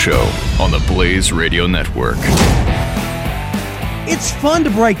Salcedo Show on the Blaze Radio Network. It's fun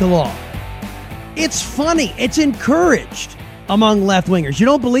to break the law. It's funny. It's encouraged among left-wingers. You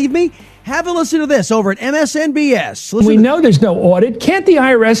don't believe me? Have a listen to this over at MSNBS. We know there's no audit. Can't the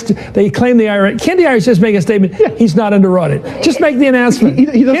IRS, they claim the IRS, can't the IRS just make a statement, he's not under audit? Just make the announcement.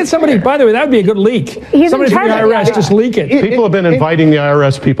 Can't somebody, by the way, that would be a good leak. Somebody from the IRS, just leak it. People have been inviting the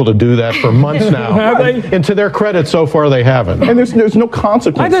IRS people to do that for months now. Have they? And to their credit, so far they haven't. And there's no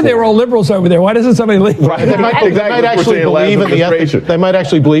consequence. I thought they were all liberals over there. Why doesn't somebody leak? Right. They might actually believe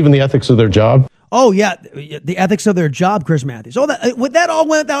in the ethics of their job. Oh, yeah, the ethics of their job, Chris Matthews. Oh, that all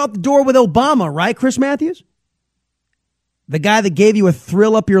went out the door with Obama, right, Chris Matthews? The guy that gave you a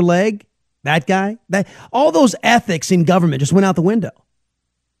thrill up your leg, that guy? All those ethics in government just went out the window.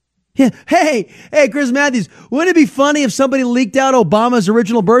 Yeah. Hey, Chris Matthews, wouldn't it be funny if somebody leaked out Obama's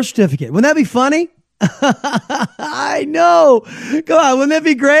original birth certificate? Wouldn't that be funny? I know. Come on, wouldn't that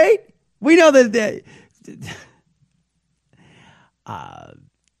be great? We know that...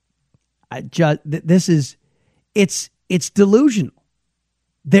 It's delusional.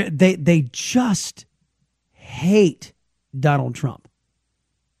 They just hate Donald Trump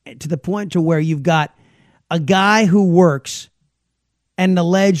to the point to where you've got a guy who works and an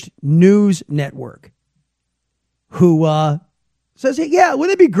alleged news network who says, hey, yeah,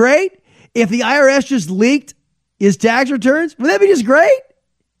 wouldn't it be great if the IRS just leaked his tax returns? Wouldn't that be just great?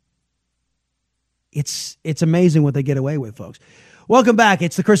 It's amazing what they get away with, folks. Welcome back.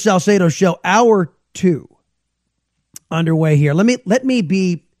 It's the Chris Salcedo Show, Hour 2 underway here. Let me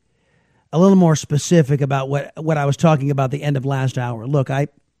be a little more specific about what I was talking about the end of last hour. Look,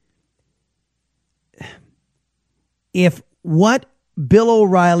 if what Bill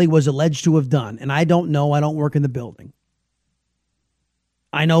O'Reilly was alleged to have done, and I don't know, I don't work in the building.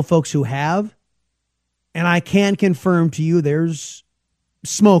 I know folks who have, and I can confirm to you there's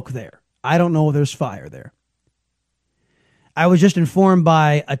smoke there. I don't know if there's fire there. I was just informed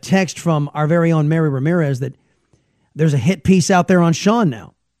by a text from our very own Mary Ramirez that there's a hit piece out there on Sean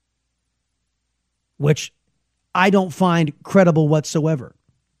now, which I don't find credible whatsoever.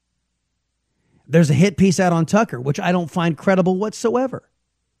 There's a hit piece out on Tucker, which I don't find credible whatsoever.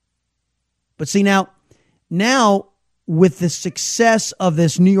 But see, now with the success of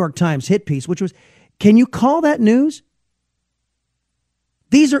this New York Times hit piece, which was, can you call that news?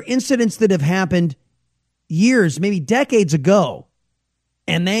 These are incidents that have happened years, maybe decades ago,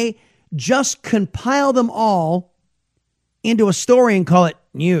 and they just compile them all into a story and call it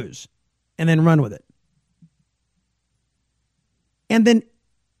news and then run with it. And then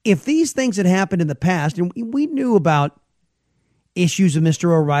if these things had happened in the past, and we knew about issues of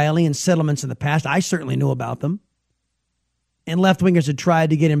Mr. O'Reilly and settlements in the past, I certainly knew about them, and left-wingers had tried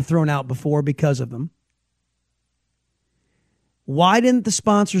to get him thrown out before because of them. Why didn't the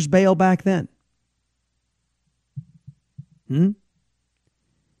sponsors bail back then?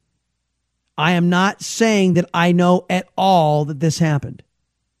 I am not saying that I know at all that this happened.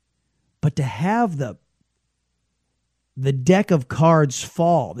 But to have the deck of cards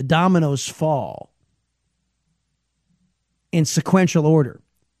fall, the dominoes fall in sequential order.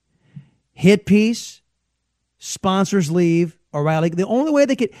 Hit piece, sponsors leave, O'Reilly. The only way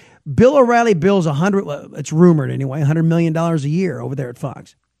they could, Bill O'Reilly bills it's rumored anyway, $100 million a year over there at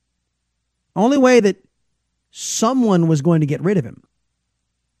Fox. Only way that someone was going to get rid of him,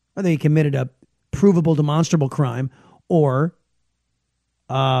 whether he committed a provable, demonstrable crime or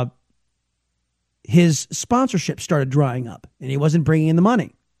his sponsorship started drying up and he wasn't bringing in the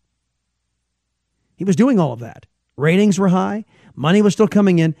money. He was doing all of that. Ratings were high. Money was still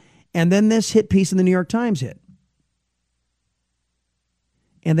coming in. And then this hit piece in the New York Times hit.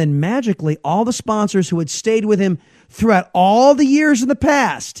 And then magically, all the sponsors who had stayed with him throughout all the years in the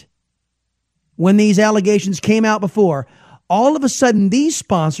past, when these allegations came out before, all of a sudden, these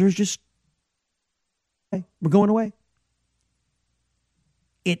sponsors just were going away.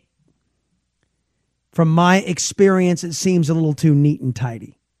 From my experience, it seems a little too neat and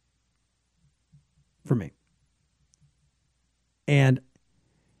tidy for me. And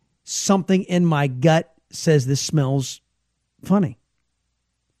something in my gut says this smells funny.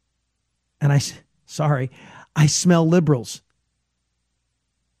 And I smell liberals.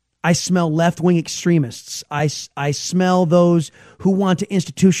 I smell left-wing extremists. I smell those who want to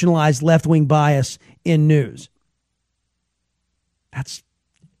institutionalize left-wing bias in news.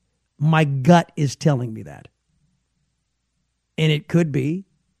 My gut is telling me that. And it could be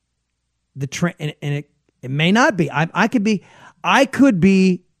the trend, and it may not be. I could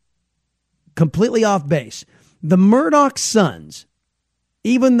be completely off base. The Murdoch sons,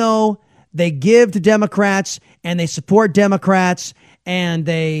 even though they give to Democrats and they support Democrats and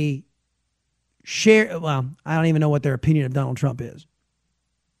they share, well, I don't even know what their opinion of Donald Trump is.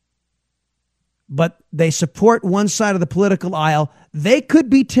 But they support one side of the political aisle. They could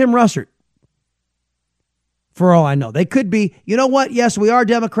be Tim Russert. For all I know, they could be, you know what? Yes, we are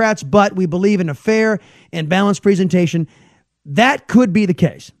Democrats, but we believe in a fair and balanced presentation. That could be the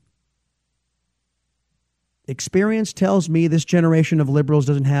case. Experience tells me this generation of liberals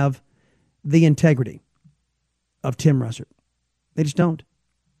doesn't have the integrity of Tim Russert. They just don't.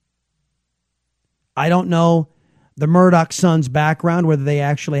 I don't know the Murdoch sons' background, whether they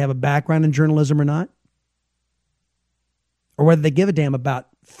actually have a background in journalism or not, or whether they give a damn about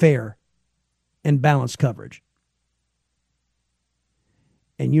fair and balanced coverage.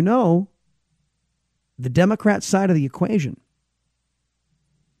 And you know, the Democrat side of the equation,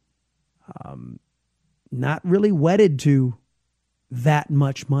 not really wedded to that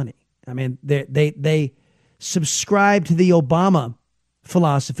much money. I mean, they subscribe to the Obama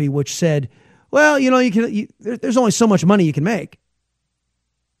philosophy, which said, well, you know, there's only so much money you can make.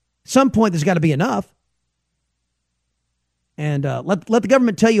 At some point, there's got to be enough. And let the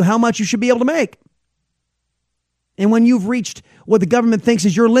government tell you how much you should be able to make. And when you've reached what the government thinks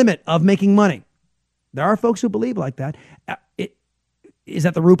is your limit of making money, there are folks who believe like that. Is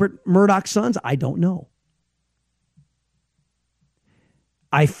that the Rupert Murdoch sons? I don't know.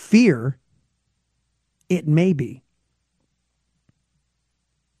 I fear it may be.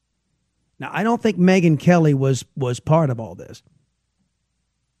 Now, I don't think Megyn Kelly was part of all this.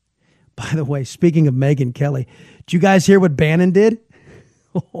 By the way, speaking of Megyn Kelly, did you guys hear what Bannon did?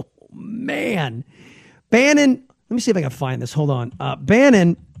 Oh, man. Bannon, let me see if I can find this. Hold on.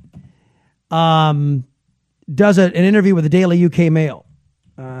 Bannon does an interview with the Daily UK Mail.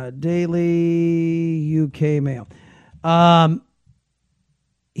 Daily UK Mail.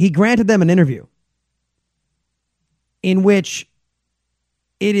 He granted them an interview in which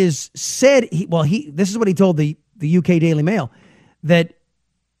it is said, this is what he told the UK Daily Mail, that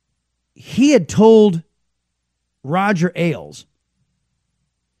he had told Roger Ailes,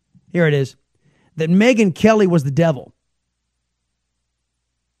 here it is, that Megyn Kelly was the devil.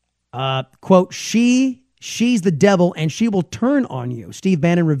 Quote, she's the devil and she will turn on you. Steve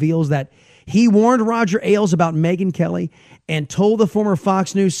Bannon reveals that he warned Roger Ailes about Megyn Kelly and told the former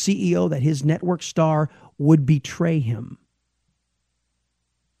Fox News CEO that his network star would betray him.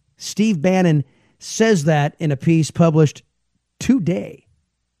 Steve Bannon says that in a piece published today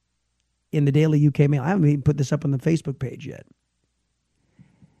in the Daily UK Mail. I haven't even put this up on the Facebook page yet.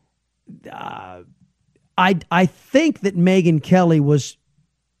 I think that Megyn Kelly was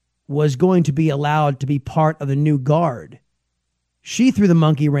going to be allowed to be part of the new guard. She threw the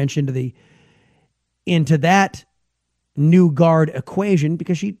monkey wrench into that new guard equation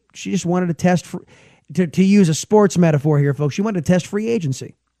because she just wanted to test to use a sports metaphor here, folks. She wanted to test free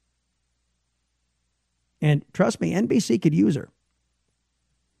agency. And trust me, NBC could use her.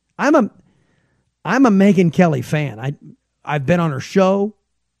 I'm a Megyn Kelly fan. I've been on her show,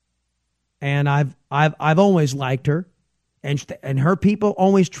 and I've always liked her, and her people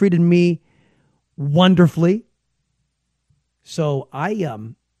always treated me wonderfully. So I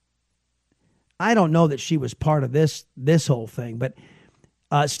don't know that she was part of this whole thing, but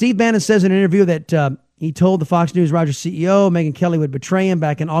Steve Bannon says in an interview that he told the Fox News Roger CEO Megyn Kelly would betray him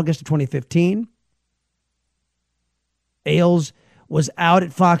back in August of 2015. Ailes was out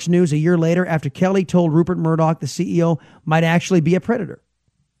at Fox News a year later after Kelly told Rupert Murdoch the CEO might actually be a predator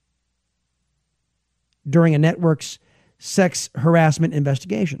during a network's sex harassment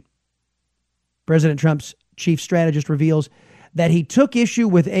investigation. President Trump's chief strategist reveals that he took issue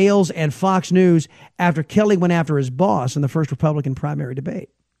with Ailes and Fox News after Kelly went after his boss in the first Republican primary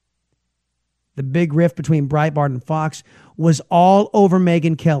debate. The big rift between Breitbart and Fox was all over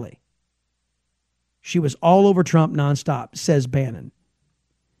Megyn Kelly. She was all over Trump nonstop, says Bannon.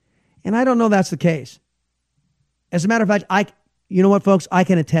 And I don't know that's the case. As a matter of fact, you know what, folks? I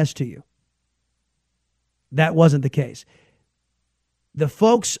can attest to you. That wasn't the case. The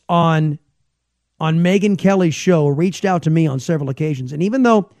folks on Megyn Kelly's show reached out to me on several occasions. And even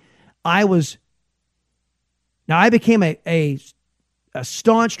though I became a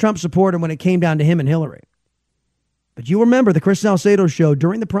staunch Trump supporter when it came down to him and Hillary. But you remember the Chris Salcedo show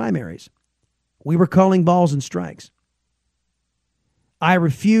during the primaries. We were calling balls and strikes. I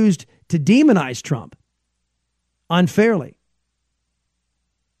refused to demonize Trump unfairly.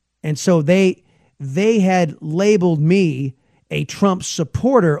 And so they had labeled me a Trump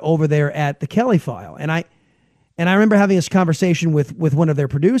supporter over there at the Kelly File. And I remember having this conversation with one of their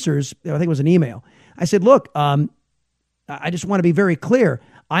producers. I think it was an email. I said, look, I just want to be very clear.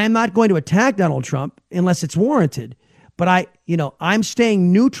 I am not going to attack Donald Trump unless it's warranted. But I'm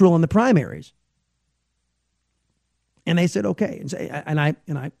staying neutral in the primaries. And they said, okay. And I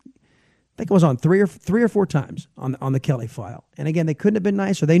think it was on three or four times on the Kelly File. And again, they couldn't have been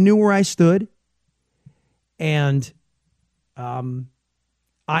nicer. They knew where I stood. And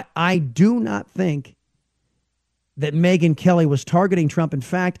I do not think that Megyn Kelly was targeting Trump. In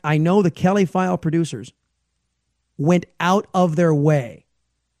fact, I know the Kelly File producers went out of their way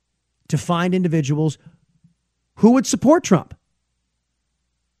to find individuals who would support Trump.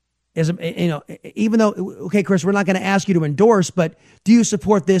 Even though, okay, Chris, we're not going to ask you to endorse, but do you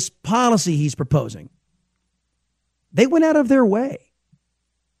support this policy he's proposing? They went out of their way.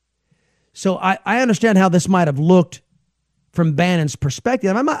 So I understand how this might have looked from Bannon's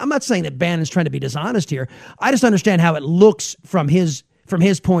perspective. I'm not saying that Bannon's trying to be dishonest here. I just understand how it looks from his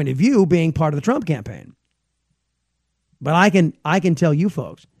point of view, being part of the Trump campaign. But I can tell you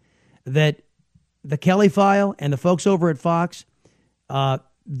folks that the Kelly File and the folks over at Fox,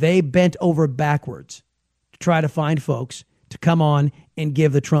 they bent over backwards to try to find folks to come on and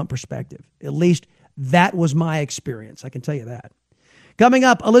give the Trump perspective. At least that was my experience. I can tell you that. Coming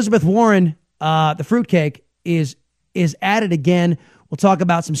up, Elizabeth Warren, the fruitcake, is at it again. We'll talk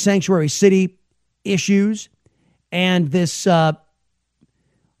about some sanctuary city issues and this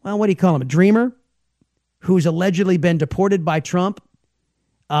well, what do you call him? A dreamer who's allegedly been deported by Trump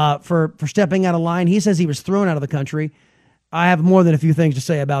for stepping out of line. He says he was thrown out of the country. I have more than a few things to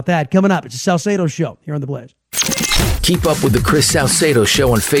say about that. Coming up, it's a Salcedo Show here on The Blaze. Keep up with the Chris Salcedo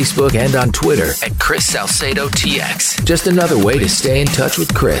Show on Facebook and on Twitter at Chris Salcedo TX. Just another way to stay in touch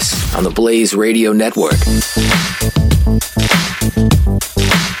with Chris on the Blaze Radio Network.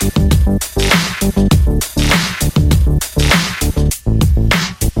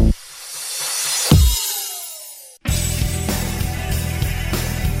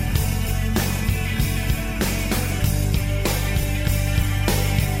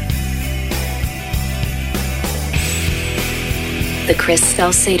 The Chris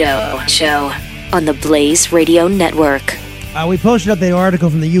Salcedo Show on the Blaze Radio Network. We posted up the article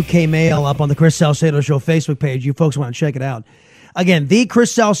from the UK Mail up on the Chris Salcedo Show Facebook page. You folks want to check it out. Again, the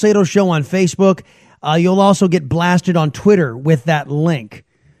Chris Salcedo Show on Facebook. You'll also get blasted on Twitter with that link.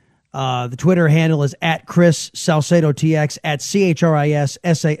 The Twitter handle is at Chris Salcedo TX, at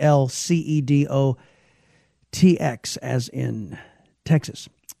ChrisSalcedo as in Texas.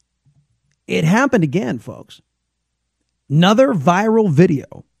 It happened again, folks. Another viral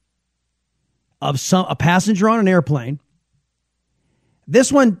video of a passenger on an airplane.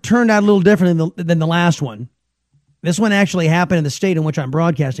 This one turned out a little different than the last one. This one actually happened in the state in which I'm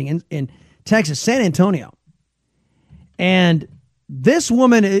broadcasting, in Texas, San Antonio. And this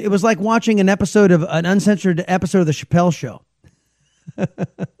woman, it was like watching an uncensored episode of The Chappelle Show.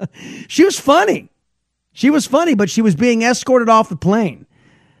 She was funny. But she was being escorted off the plane.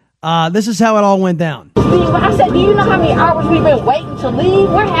 This is how it all went down. I said, do you know how many hours we've been waiting to leave?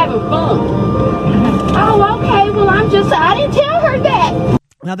 We're having fun. Oh, okay. Well, I didn't tell her that.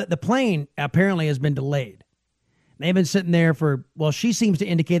 Now, the plane apparently has been delayed. They've been sitting there she seems to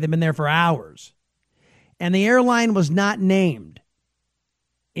indicate they've been there for hours. And the airline was not named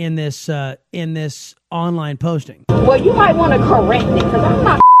in this online posting. Well, you might want to correct it, because I'm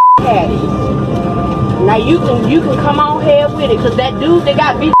not Hattie. Now, you can come on here with it, because that dude that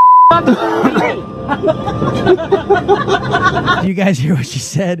got beat up. Do you guys hear what she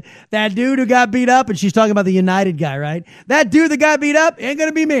said? That dude who got beat up, and she's talking about the United guy, right? That dude that got beat up ain't going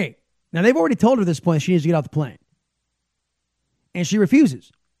to be me. Now, they've already told her at this point she needs to get off the plane. And she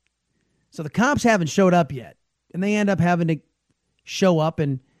refuses. So the cops haven't showed up yet. And they end up having to show up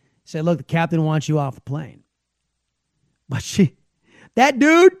and say, look, the captain wants you off the plane. But that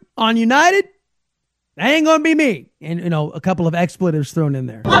dude on United, that ain't going to be me. And, a couple of expletives thrown in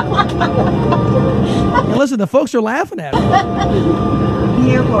there. And listen, the folks are laughing at her.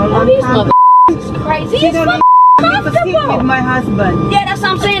 Here for a long time. It's crazy. It's comfortable. With my husband. Yeah, that's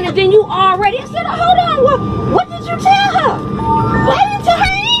what I'm saying. And then you already. I said, hold on. What did you tell her? I didn't tell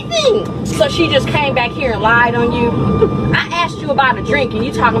her anything. So she just came back here and lied on you. I asked you about a drink, and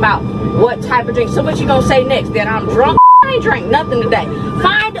you talking about what type of drink. So what you gonna say next? That I'm drunk? I ain't drank nothing today.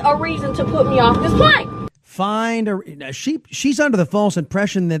 Find a reason to put me off this plane. She's under the false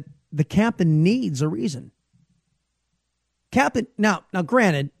impression that the captain needs a reason. Captain, now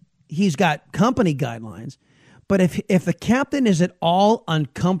granted, he's got company guidelines, but if the captain is at all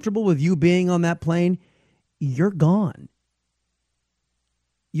uncomfortable with you being on that plane, you're gone.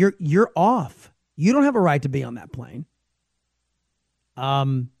 You're off. You don't have a right to be on that plane.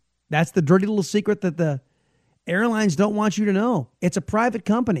 That's the dirty little secret that the airlines don't want you to know. It's a private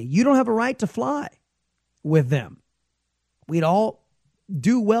company. You don't have a right to fly with them. We'd all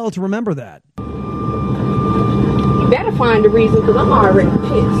do well to remember that. You better find a reason, because I'm already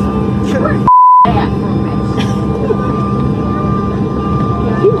pissed. Where's that from, man?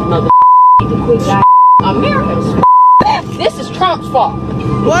 You mother to quit that Americans. This is Trump's fault.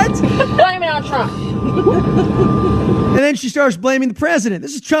 What? Blame it on Trump. And then she starts blaming the president.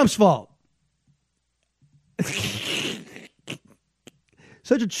 This is Trump's fault.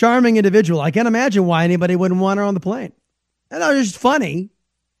 Such a charming individual. I can't imagine why anybody wouldn't want her on the plane. And it's just funny,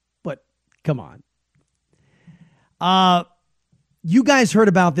 but come on. You guys heard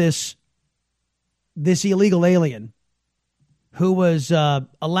about this illegal alien who was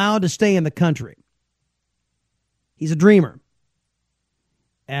allowed to stay in the country. He's a dreamer.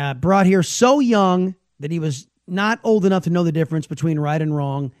 Brought here so young that he was not old enough to know the difference between right and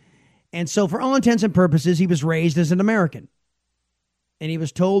wrong. And so for all intents and purposes, he was raised as an American. And he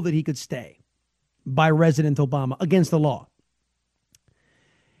was told that he could stay by President Obama against the law.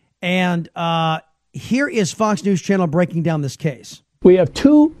 And here is Fox News Channel breaking down this case. We have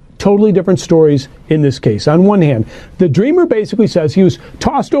two totally different stories in this case. On one hand, the dreamer basically says he was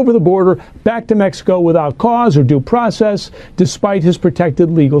tossed over the border back to Mexico without cause or due process, despite his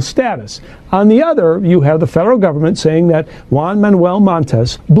protected legal status. On the other, you have the federal government saying that Juan Manuel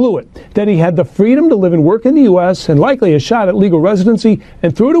Montes blew it, that he had the freedom to live and work in the U.S. and likely a shot at legal residency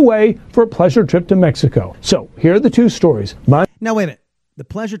and threw it away for a pleasure trip to Mexico. So here are the two stories. Now, wait a minute. The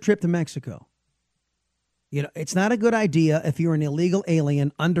pleasure trip to Mexico. You know, it's not a good idea if you're an illegal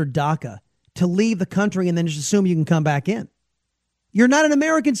alien under DACA to leave the country and then just assume you can come back in. You're not an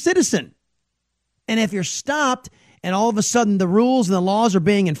American citizen. And if you're stopped and all of a sudden the rules and the laws are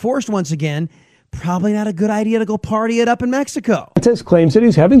being enforced once again, probably not a good idea to go party it up in Mexico. Montes claims that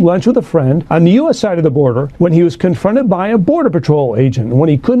he's having lunch with a friend on the U.S. side of the border when he was confronted by a Border Patrol agent. When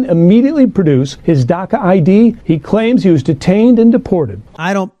he couldn't immediately produce his DACA ID, he claims he was detained and deported.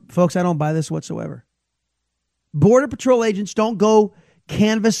 I don't buy this whatsoever. Border Patrol agents don't go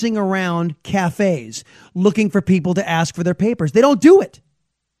canvassing around cafes looking for people to ask for their papers. They don't do it.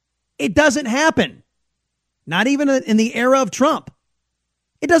 It doesn't happen. Not even in the era of Trump.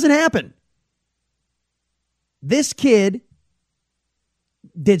 It doesn't happen. This kid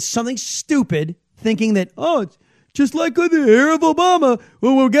did something stupid thinking that, oh, it's just like the era of Obama.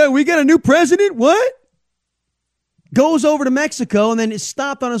 Well, we got a new president. What? Goes over to Mexico and then is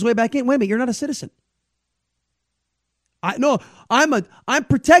stopped on his way back in. Wait a minute, you're not a citizen. I'm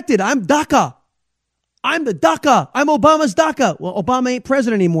protected. I'm DACA. I'm the DACA. I'm Obama's DACA. Well, Obama ain't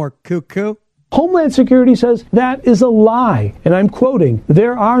president anymore, cuckoo. Homeland Security says that is a lie, and I'm quoting,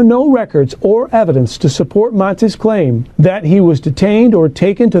 "There are no records or evidence to support Montes' claim that he was detained or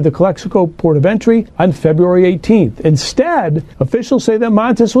taken to the Calexico port of entry on February 18th. Instead, officials say that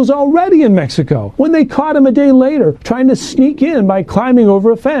Montes was already in Mexico when they caught him a day later trying to sneak in by climbing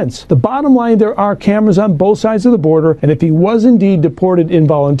over a fence. The bottom line, there are cameras on both sides of the border, and if he was indeed deported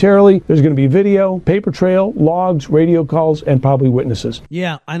involuntarily, there's going to be video, paper trail, logs, radio calls, and probably witnesses."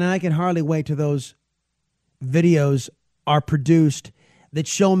 Yeah, and I can hardly wait till those videos are produced that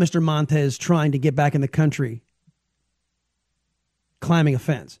show Mr. Montes trying to get back in the country, climbing a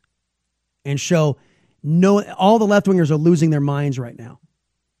fence, and show all the left-wingers are losing their minds right now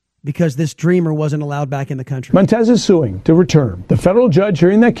because this dreamer wasn't allowed back in the country. Montes is suing to return. The federal judge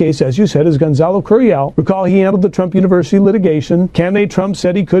hearing that case, as you said, is Gonzalo Curiel. Recall he handled the Trump University litigation. Candidate Trump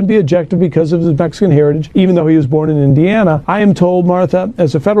said he couldn't be ejected because of his Mexican heritage, even though he was born in Indiana. I am told, Martha,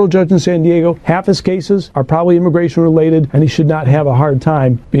 as a federal judge in San Diego, half his cases are probably immigration related, and he should not have a hard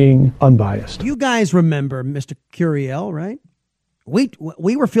time being unbiased. You guys remember Mr. Curiel, right?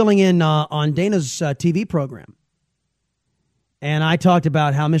 We were filling in on Dana's TV program. And I talked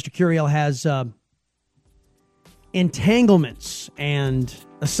about how Mr. Curiel has entanglements and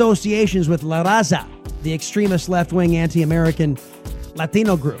associations with La Raza, the extremist left-wing anti-American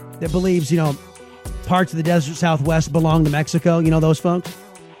Latino group that believes, parts of the desert Southwest belong to Mexico. You know those folks?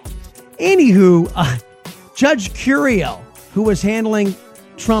 Anywho, Judge Curiel, who was handling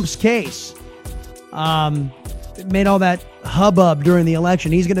Trump's case, made all that hubbub during the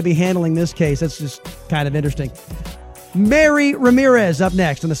election. He's going to be handling this case. That's just kind of interesting. Mary Ramirez up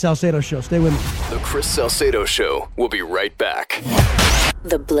next on The Salcedo Show. Stay with me. The Chris Salcedo Show. We'll be right back.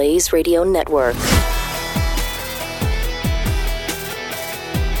 The Blaze Radio Network.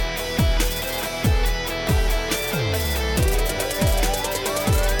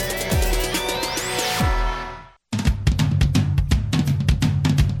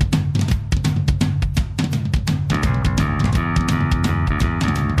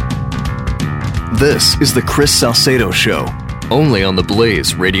 This is the Chris Salcedo Show, only on the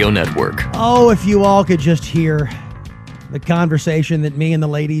Blaze Radio Network. Oh, if you all could just hear the conversation that me and the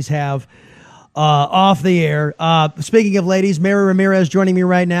ladies have off the air. Speaking of ladies, Mary Ramirez joining me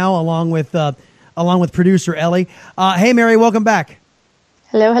right now, along with producer Ellie. Hey, Mary, welcome back.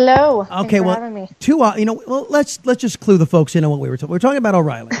 Hello, hello. Okay, Thanks for having me. Let's just clue the folks in on what we were talking. We were talking about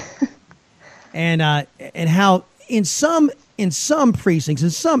O'Reilly, and how in some precincts,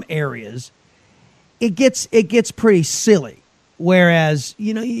 in some areas, it gets pretty silly. Whereas,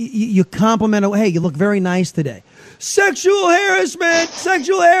 you compliment, hey, you look very nice today. Sexual harassment.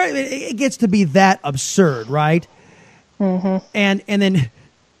 It gets to be that absurd, right? Mm-hmm. And then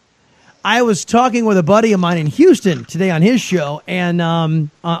I was talking with a buddy of mine in Houston today on his show, and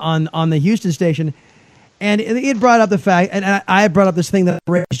on the Houston station, and it brought up the fact, and I brought up this thing that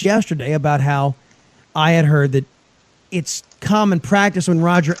I raised yesterday about how I had heard that it's common practice when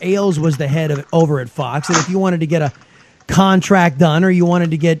Roger Ailes was the head of it over at Fox, and if you wanted to get a contract done, or you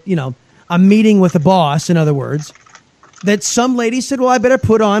wanted to get, a meeting with the boss, in other words, that some lady said, well, I better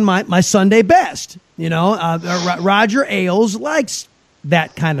put on my Sunday best. Roger Ailes likes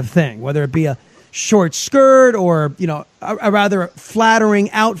that kind of thing, whether it be a short skirt or, a rather flattering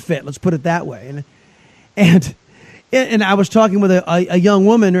outfit. Let's put it that way. And I was talking with a young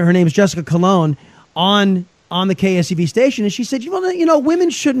woman. Her name is Jessica Colon on the KSEV station, and she said, women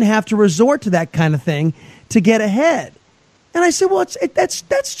shouldn't have to resort to that kind of thing to get ahead. And I said, well,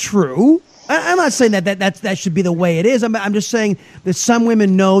 that's true. I'm not saying that should be the way it is. I'm just saying that some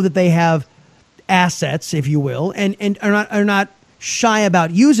women know that they have assets, if you will, and are not shy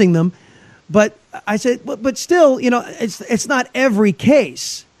about using them. But I said, but still, it's not every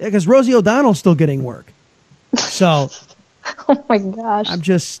case, because Rosie O'Donnell's still getting work. So, oh my gosh, I'm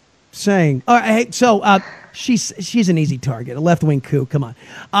just saying. All right, so she's an easy target, a left-wing coup. Come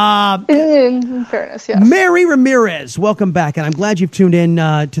on. In fairness, yes. Mary Ramirez, welcome back, and I'm glad you've tuned in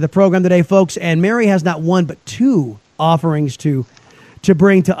to the program today, folks. And Mary has not one but two offerings to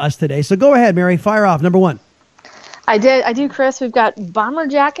bring to us today. So go ahead, Mary, fire off. Number one. I do, Chris. We've got bomber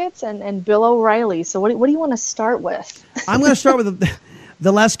jackets and Bill O'Reilly. So what do you want to start with? I'm going to start with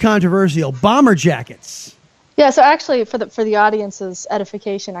the less controversial bomber jackets. Yeah, so actually, for the audience's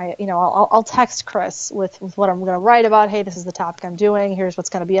edification, I'll text Chris with what I'm going to write about. Hey, this is the topic I'm doing. Here's what's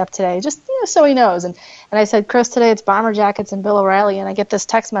going to be up today, just so he knows. And I said, Chris, today it's bomber jackets and Bill O'Reilly, and I get this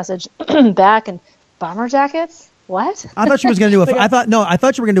text message back, and bomber jackets? What? I thought she was going to do I thought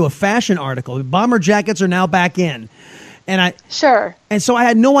you were going to do a fashion article. Bomber jackets are now back in, and sure. And so I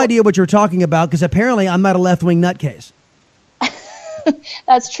had no idea what you were talking about, because apparently I'm not a left-wing nutcase.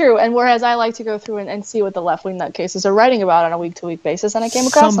 That's true. And whereas I like to go through and see what the left-wing nutcases are writing about on a week-to-week basis, and I came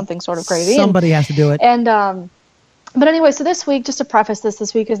across something sort of crazy. Somebody has to do it. And but anyway, so this week, just to preface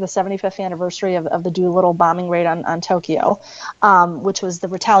this week is the 75th anniversary of the Doolittle bombing raid on Tokyo, which was the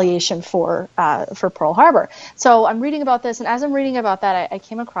retaliation for Pearl Harbor. So I'm reading about this, and as I'm reading about that, I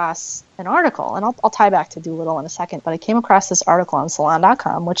came across an article, and I'll tie back to Doolittle in a second, but I came across this article on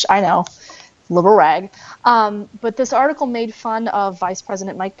Salon.com, which I know, liberal rag, but this article made fun of Vice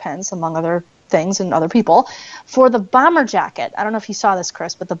President Mike Pence, among other things and other people, for the bomber jacket. I don't know if you saw this,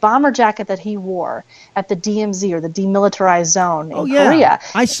 Chris, but the bomber jacket that he wore at the DMZ, or the demilitarized zone in Korea.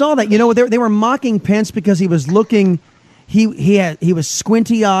 I saw that. They were mocking Pence because he was looking. He was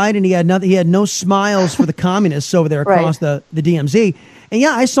squinty-eyed, and he had no smiles for the communists over there across the DMZ. And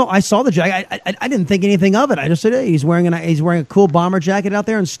yeah, I saw the jacket. I didn't think anything of it. I just said, hey, he's wearing a cool bomber jacket out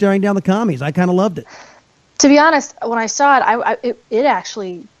there and staring down the commies. I kind of loved it. To be honest, when I saw it, it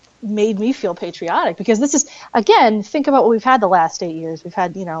actually made me feel patriotic, because this is, again, think about what we've had the last 8 years. We've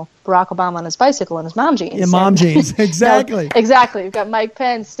had, Barack Obama on his bicycle and his mom jeans. Yeah, mom jeans, exactly. Exactly. We've got Mike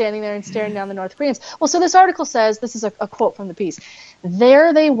Pence standing there and staring down the North Koreans. Well, so this article says, this is a quote from the piece,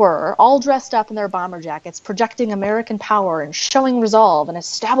 there they were, all dressed up in their bomber jackets, projecting American power and showing resolve and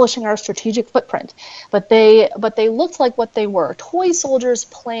establishing our strategic footprint. But they looked like what they were, toy soldiers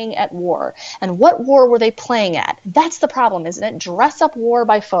playing at war. And what war were they playing at? That's the problem, isn't it? Dress up war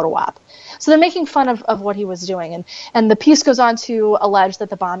by photo op. So they're making fun of what he was doing. And the piece goes on to allege that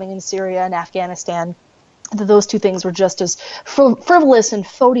the bombing in Syria and Afghanistan, that those two things were just as frivolous and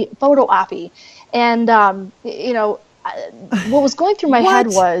photo op-y. And, what was going through my head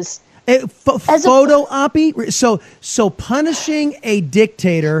was photo op-y. So punishing a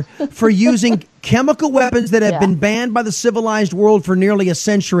dictator for using chemical weapons that have been banned by the civilized world for nearly a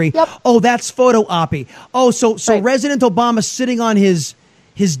century. Yep. Oh, that's photo op-y. Oh, so President Obama sitting on his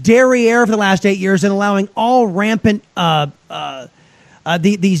derriere for the last 8 years and allowing all rampant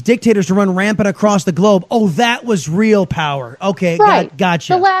these dictators to run rampant across the globe. Oh, that was real power. Okay,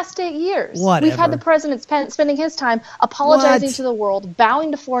 gotcha. The last 8 years. Whatever. We've had the president spending his time apologizing to the world,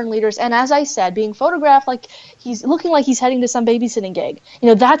 bowing to foreign leaders, and as I said, being photographed like he's looking like he's heading to some babysitting gig.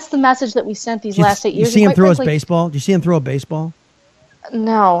 That's the message that we sent these last 8 years. You see him throw his baseball? Do you see him throw a baseball?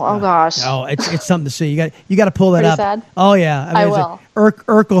 No. Oh gosh. Oh, it's something to see. You got to pull that Pretty up. Sad. Oh yeah. I will.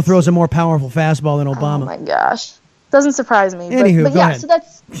 Urkel throws a more powerful fastball than Obama. Oh my gosh. Doesn't surprise me. Anywho, but go ahead. So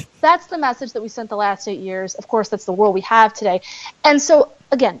that's the message that we sent the last 8 years. Of course, that's the world we have today. And so,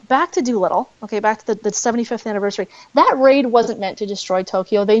 again, back to Doolittle, back to the 75th anniversary. That raid wasn't meant to destroy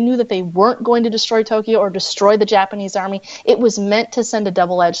Tokyo. They knew that they weren't going to destroy Tokyo or destroy the Japanese army. It was meant to send a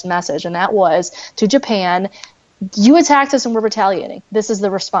double-edged message, and that was to Japan, you attacked us and we're retaliating. This is the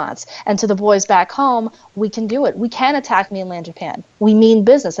response. And to the boys back home, we can do it. We can attack mainland Japan. We mean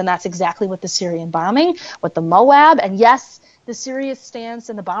business. And that's exactly what the Syrian bombing, what the Moab, and yes, the serious stance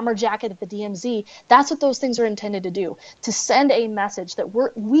and the bomber jacket at the DMZ, that's what those things are intended to do, to send a message that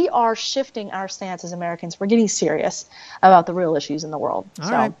we are shifting our stance as Americans. We're getting serious about the real issues in the world. All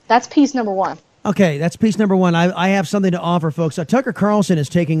right. That's piece number one. Okay, that's piece number one. I have something to offer, folks. Tucker Carlson is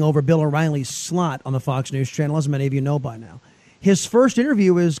taking over Bill O'Reilly's slot on the Fox News channel, as many of you know by now. his first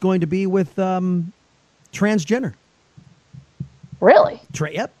interview is going to be with transgender. Really?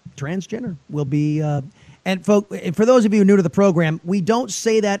 Yep, transgender will be. And for those of you new to the program, we don't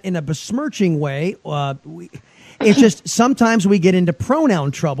say that in a besmirching way. It's just sometimes we get into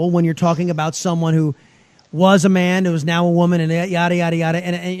pronoun trouble when you're talking about someone who was a man who is now a woman, and yada yada yada.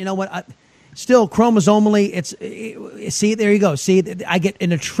 And you know what? Still, chromosomally, see, there you go. See, I get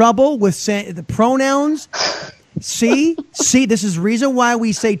into trouble with saying the pronouns. See, this is the reason why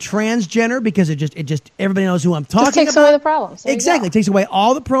we say transgender, because it just everybody knows who I'm talking about. Just takes away the problems. Exactly, it takes away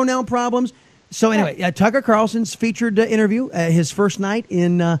all the pronoun problems. So anyway, Tucker Carlson's featured interview, his first night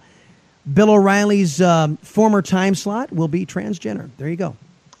in Bill O'Reilly's former time slot, will be transgender. There you go.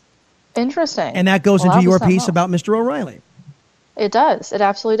 Interesting. And that goes into your piece about Mr. O'Reilly. It does. It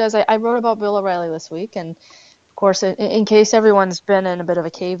absolutely does. I wrote about Bill O'Reilly this week, and of course, in case everyone's been in a bit of a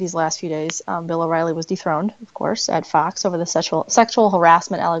cave these last few days, Bill O'Reilly was dethroned, of course, at Fox over the sexual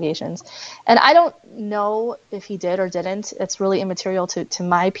harassment allegations. And I don't know if he did or didn't. It's really immaterial to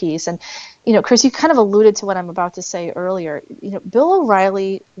my piece. And, Chris, you kind of alluded to what I'm about to say earlier. Bill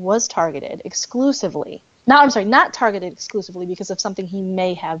O'Reilly was targeted exclusively. Not targeted exclusively because of something he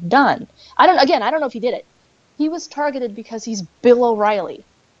may have done. I don't know if he did it. He was targeted because he's Bill O'Reilly,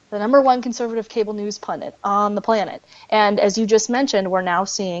 the #1 conservative cable news pundit on the planet. And as you just mentioned, we're now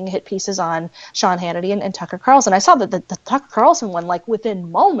seeing hit pieces on Sean Hannity and Tucker Carlson. I saw that the Tucker Carlson one, like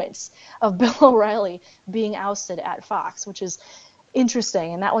within moments of Bill O'Reilly being ousted at Fox, which is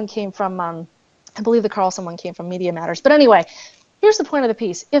interesting. And that one came from, I believe the Carlson one came from Media Matters. But anyway, here's the point of the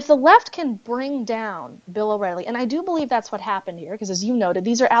piece. If the left can bring down Bill O'Reilly, and I do believe that's what happened here, because as you noted,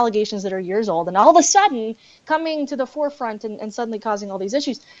 these are allegations that are years old, and all of a sudden coming to the forefront and suddenly causing all these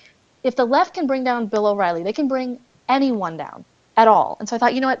issues. If the left can bring down Bill O'Reilly, they can bring anyone down at all. And so I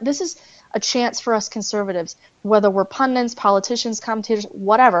thought, you know what, this is a chance for us conservatives, whether we're pundits, politicians, commentators,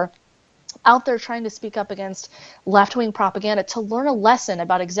 whatever, out there trying to speak up against left-wing propaganda, to learn a lesson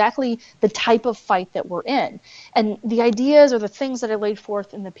about exactly the type of fight that we're in. And the ideas or the things that I laid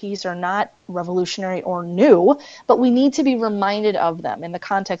forth in the piece are not revolutionary or new, but we need to be reminded of them in the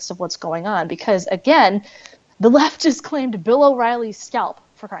context of what's going on. Because, again, the left just claimed Bill O'Reilly's scalp,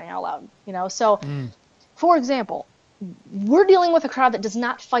 for crying out loud. So, for example, we're dealing with a crowd that does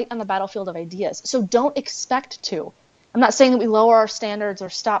not fight on the battlefield of ideas, so don't expect to. I'm not saying that we lower our standards or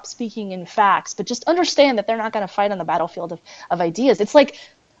stop speaking in facts, but just understand that they're not going to fight on the battlefield of ideas. It's like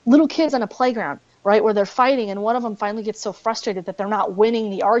little kids on a playground, right, where they're fighting, and one of them finally gets so frustrated that they're not winning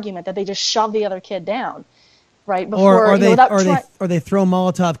the argument that they just shove the other kid down, right? Or they throw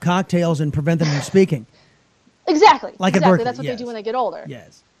Molotov cocktails and prevent them from speaking. Exactly. Like exactly. That's what they do when they get older.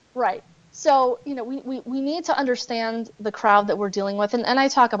 Yes. Right. So, we need to understand the crowd that we're dealing with, and I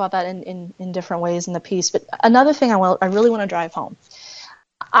talk about that in different ways in the piece. But another thing I really want to drive home,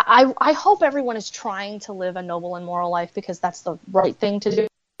 I hope everyone is trying to live a noble and moral life, because that's the right thing to do.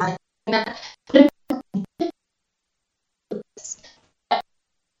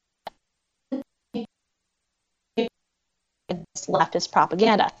 Leftist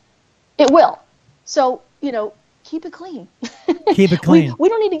propaganda. It will. So, keep it clean. Keep it clean. We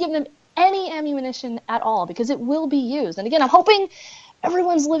don't need to give them any ammunition at all, because it will be used. And again, I'm hoping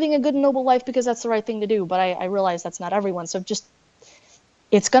everyone's living a good and noble life because that's the right thing to do, but I realize that's not everyone. So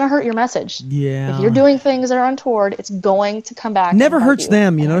it's going to hurt your message. Yeah. If you're doing things that are untoward, it's going to come back. Never hurts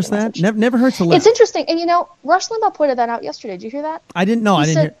them. You notice that? Never hurts the left. It's interesting. And Rush Limbaugh pointed that out yesterday. Did you hear that? I didn't know. I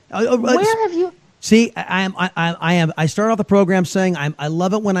didn't hear. Where have you... See, I start off the program saying I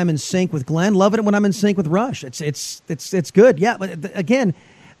love it when I'm in sync with Glenn. Love it when I'm in sync with Rush. It's good. Yeah, but again,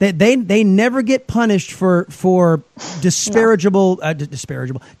 they never get punished for disparaging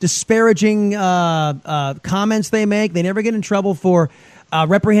comments they make. They never get in trouble for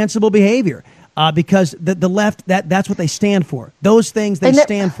reprehensible behavior because the left that's what they stand for. Those things they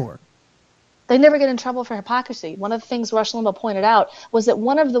stand for. They never get in trouble for hypocrisy. One of the things Rush Limbaugh pointed out was that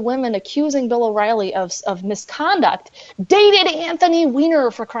one of the women accusing Bill O'Reilly of misconduct dated Anthony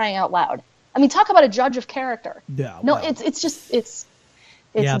Weiner, for crying out loud. I mean, talk about a judge of character. Yeah, no, it's insane.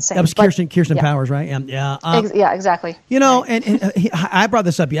 That was Kirsten Powers, right? Yeah, exactly. And I brought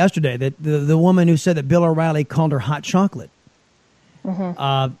this up yesterday, that the woman who said that Bill O'Reilly called her hot chocolate.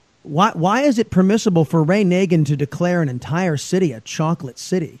 Mm-hmm. Why is it permissible for Ray Nagin to declare an entire city a chocolate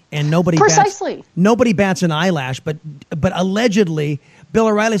city and nobody bats an eyelash, but allegedly Bill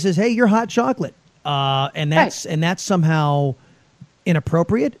O'Reilly says, "Hey, you're hot chocolate," and that's somehow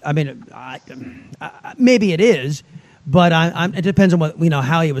inappropriate. I mean, maybe it is, but it depends on what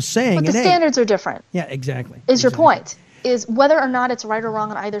how he was saying. But the standards are different. Yeah, exactly. Your point? is whether or not it's right or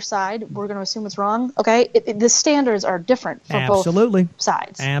wrong on either side, we're going to assume it's wrong. Okay, the standards are different for both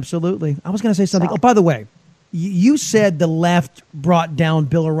sides. Absolutely. I was going to say something. Oh, by the way, you said the left brought down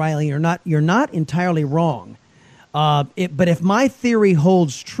Bill O'Reilly. You're not entirely wrong. But if my theory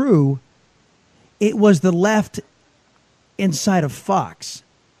holds true, it was the left inside of Fox.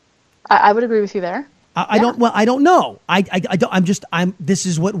 I would agree with you there. I don't know. This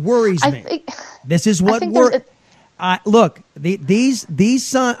is what worries me. This is what worries. Look, these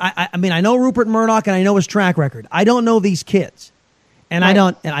sons. I mean, I know Rupert Murdoch and I know his track record. I don't know these kids, and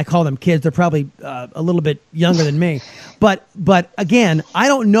I call them kids. They're probably a little bit younger than me. But again, I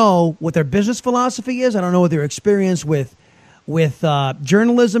don't know what their business philosophy is. I don't know what their experience with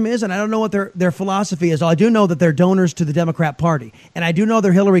journalism is, and I don't know what their philosophy is. I do know that they're donors to the Democrat Party, and I do know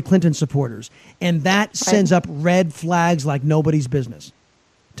they're Hillary Clinton supporters, and that sends up red flags like nobody's business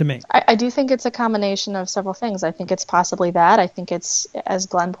to me. I do think it's a combination of several things. I think it's possibly that. I think it's, as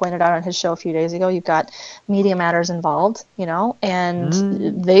Glenn pointed out on his show a few days ago, you've got Media Matters involved,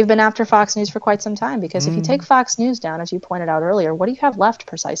 and they've been after Fox News for quite some time, because if you take Fox News down, as you pointed out earlier, what do you have left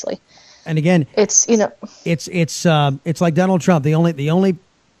precisely? And again, it's like Donald Trump. The only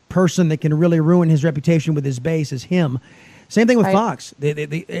person that can really ruin his reputation with his base is him. Same thing with Fox.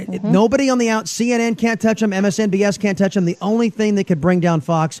 Nobody on the out. CNN can't touch them. MSNBS can't touch them. The only thing that could bring down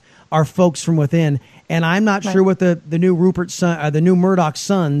Fox are folks from within. And I'm not sure what the new the new Murdoch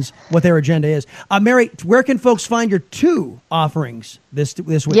sons, what their agenda is. Mary, where can folks find your 2 offerings this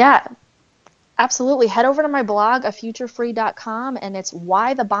week? Yeah. Absolutely. Head over to my blog, afuturefree.com, and it's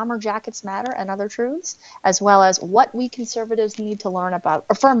Why the Bomber Jackets Matter and Other Truths, as well as what we conservatives need to learn about,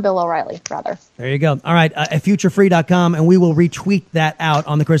 or from Bill O'Reilly, rather. There you go. All right, afuturefree.com, and we will retweet that out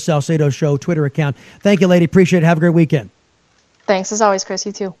on the Chris Salcedo Show Twitter account. Thank you, lady. Appreciate it. Have a great weekend. Thanks, as always, Chris.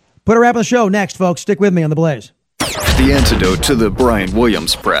 You too. Put a wrap on the show next, folks. Stick with me on The Blaze. The antidote to the Brian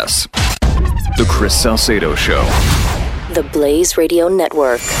Williams press. The Chris Salcedo Show. The Blaze Radio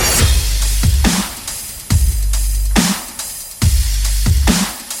Network.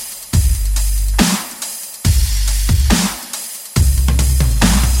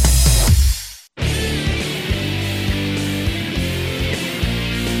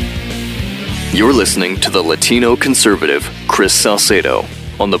 You're listening to the Latino conservative Chris Salcedo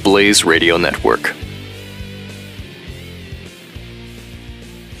on the Blaze Radio Network.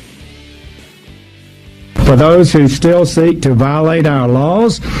 For those who still seek to violate our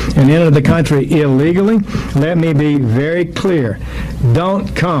laws and enter the country illegally, let me be very clear.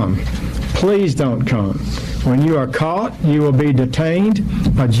 Don't come. Please don't come. When you are caught, you will be detained,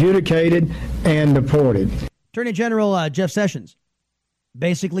 adjudicated, and deported. Attorney General Jeff Sessions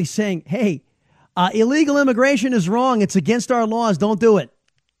basically saying, hey, illegal immigration is wrong. It's against our laws. Don't do it.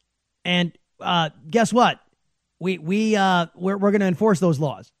 And guess what? We're going to enforce those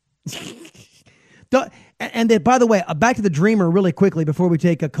laws. And then, by the way, back to the Dreamer really quickly before we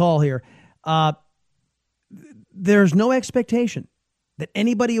take a call here. There's no expectation that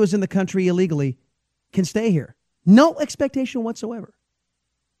anybody who is in the country illegally can stay here. No expectation whatsoever.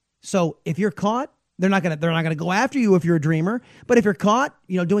 So if you're caught, they're not gonna go after you if you're a Dreamer. But if you're caught,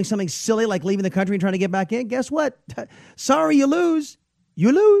 doing something silly like leaving the country and trying to get back in, guess what? Sorry, you lose.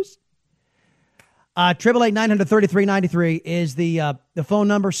 You lose. 888-900-3393 is the phone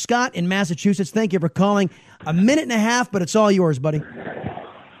number. Scott in Massachusetts, thank you for calling. A minute and a half, but it's all yours, buddy.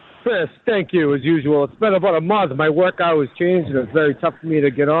 Chris, thank you, as usual. It's been about a month. My work hours changed, and it's very tough for me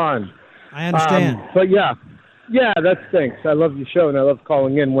to get on. I understand. But yeah, that stinks. I love your show, and I love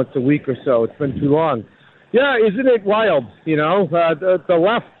calling in once a week or so. It's been too long. Yeah, isn't it wild, the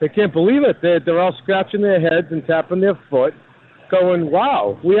left, they can't believe it. They're all scratching their heads and tapping their foot, going,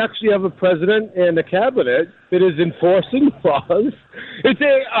 wow, we actually have a president and a cabinet that is enforcing laws.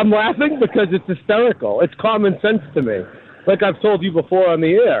 I'm laughing because it's hysterical. It's common sense to me. Like I've told you before on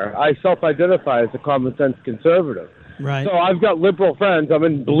the air, I self-identify as a common sense conservative. Right. So I've got liberal friends, I'm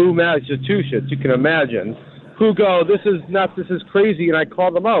in blue Massachusetts, you can imagine, who go, this is nuts, this is crazy, and I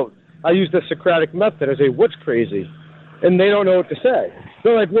call them out. I use the Socratic method. I say, what's crazy? And they don't know what to say.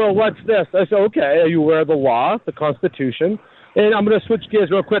 They're like, well, what's this? I say, okay, are you aware of the law, the Constitution? And I'm going to switch gears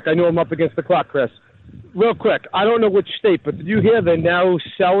real quick. I know I'm up against the clock, Chris. Real quick, I don't know which state, but did you hear they're now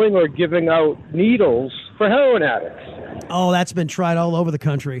selling or giving out needles for heroin addicts? Oh, that's been tried all over the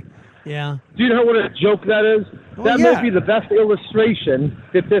country. Yeah. Do you know what a joke that is? That might be the best illustration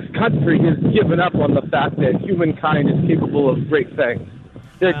that this country has given up on the fact that humankind is capable of great things.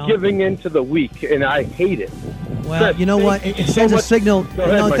 They're giving in to the weak, and I hate it. Well, Chris, you know what? It sends a signal.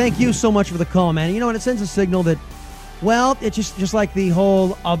 Thank you so much for the call, man. You know what? It sends a signal that, well, it's just like the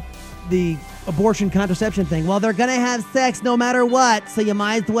whole the abortion contraception thing. Well, they're going to have sex no matter what, so you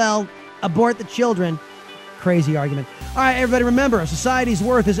might as well abort the children. Crazy argument. All right, everybody, remember, a society's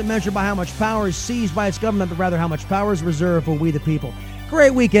worth isn't measured by how much power is seized by its government, but rather how much power is reserved for we the people.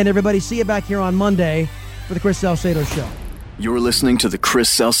 Great weekend, everybody. See you back here on Monday for the Chris Salcedo Show. You're listening to the Chris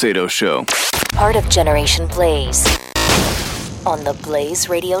Salcedo Show. Part of Generation Blaze on the Blaze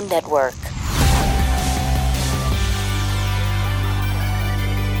Radio Network.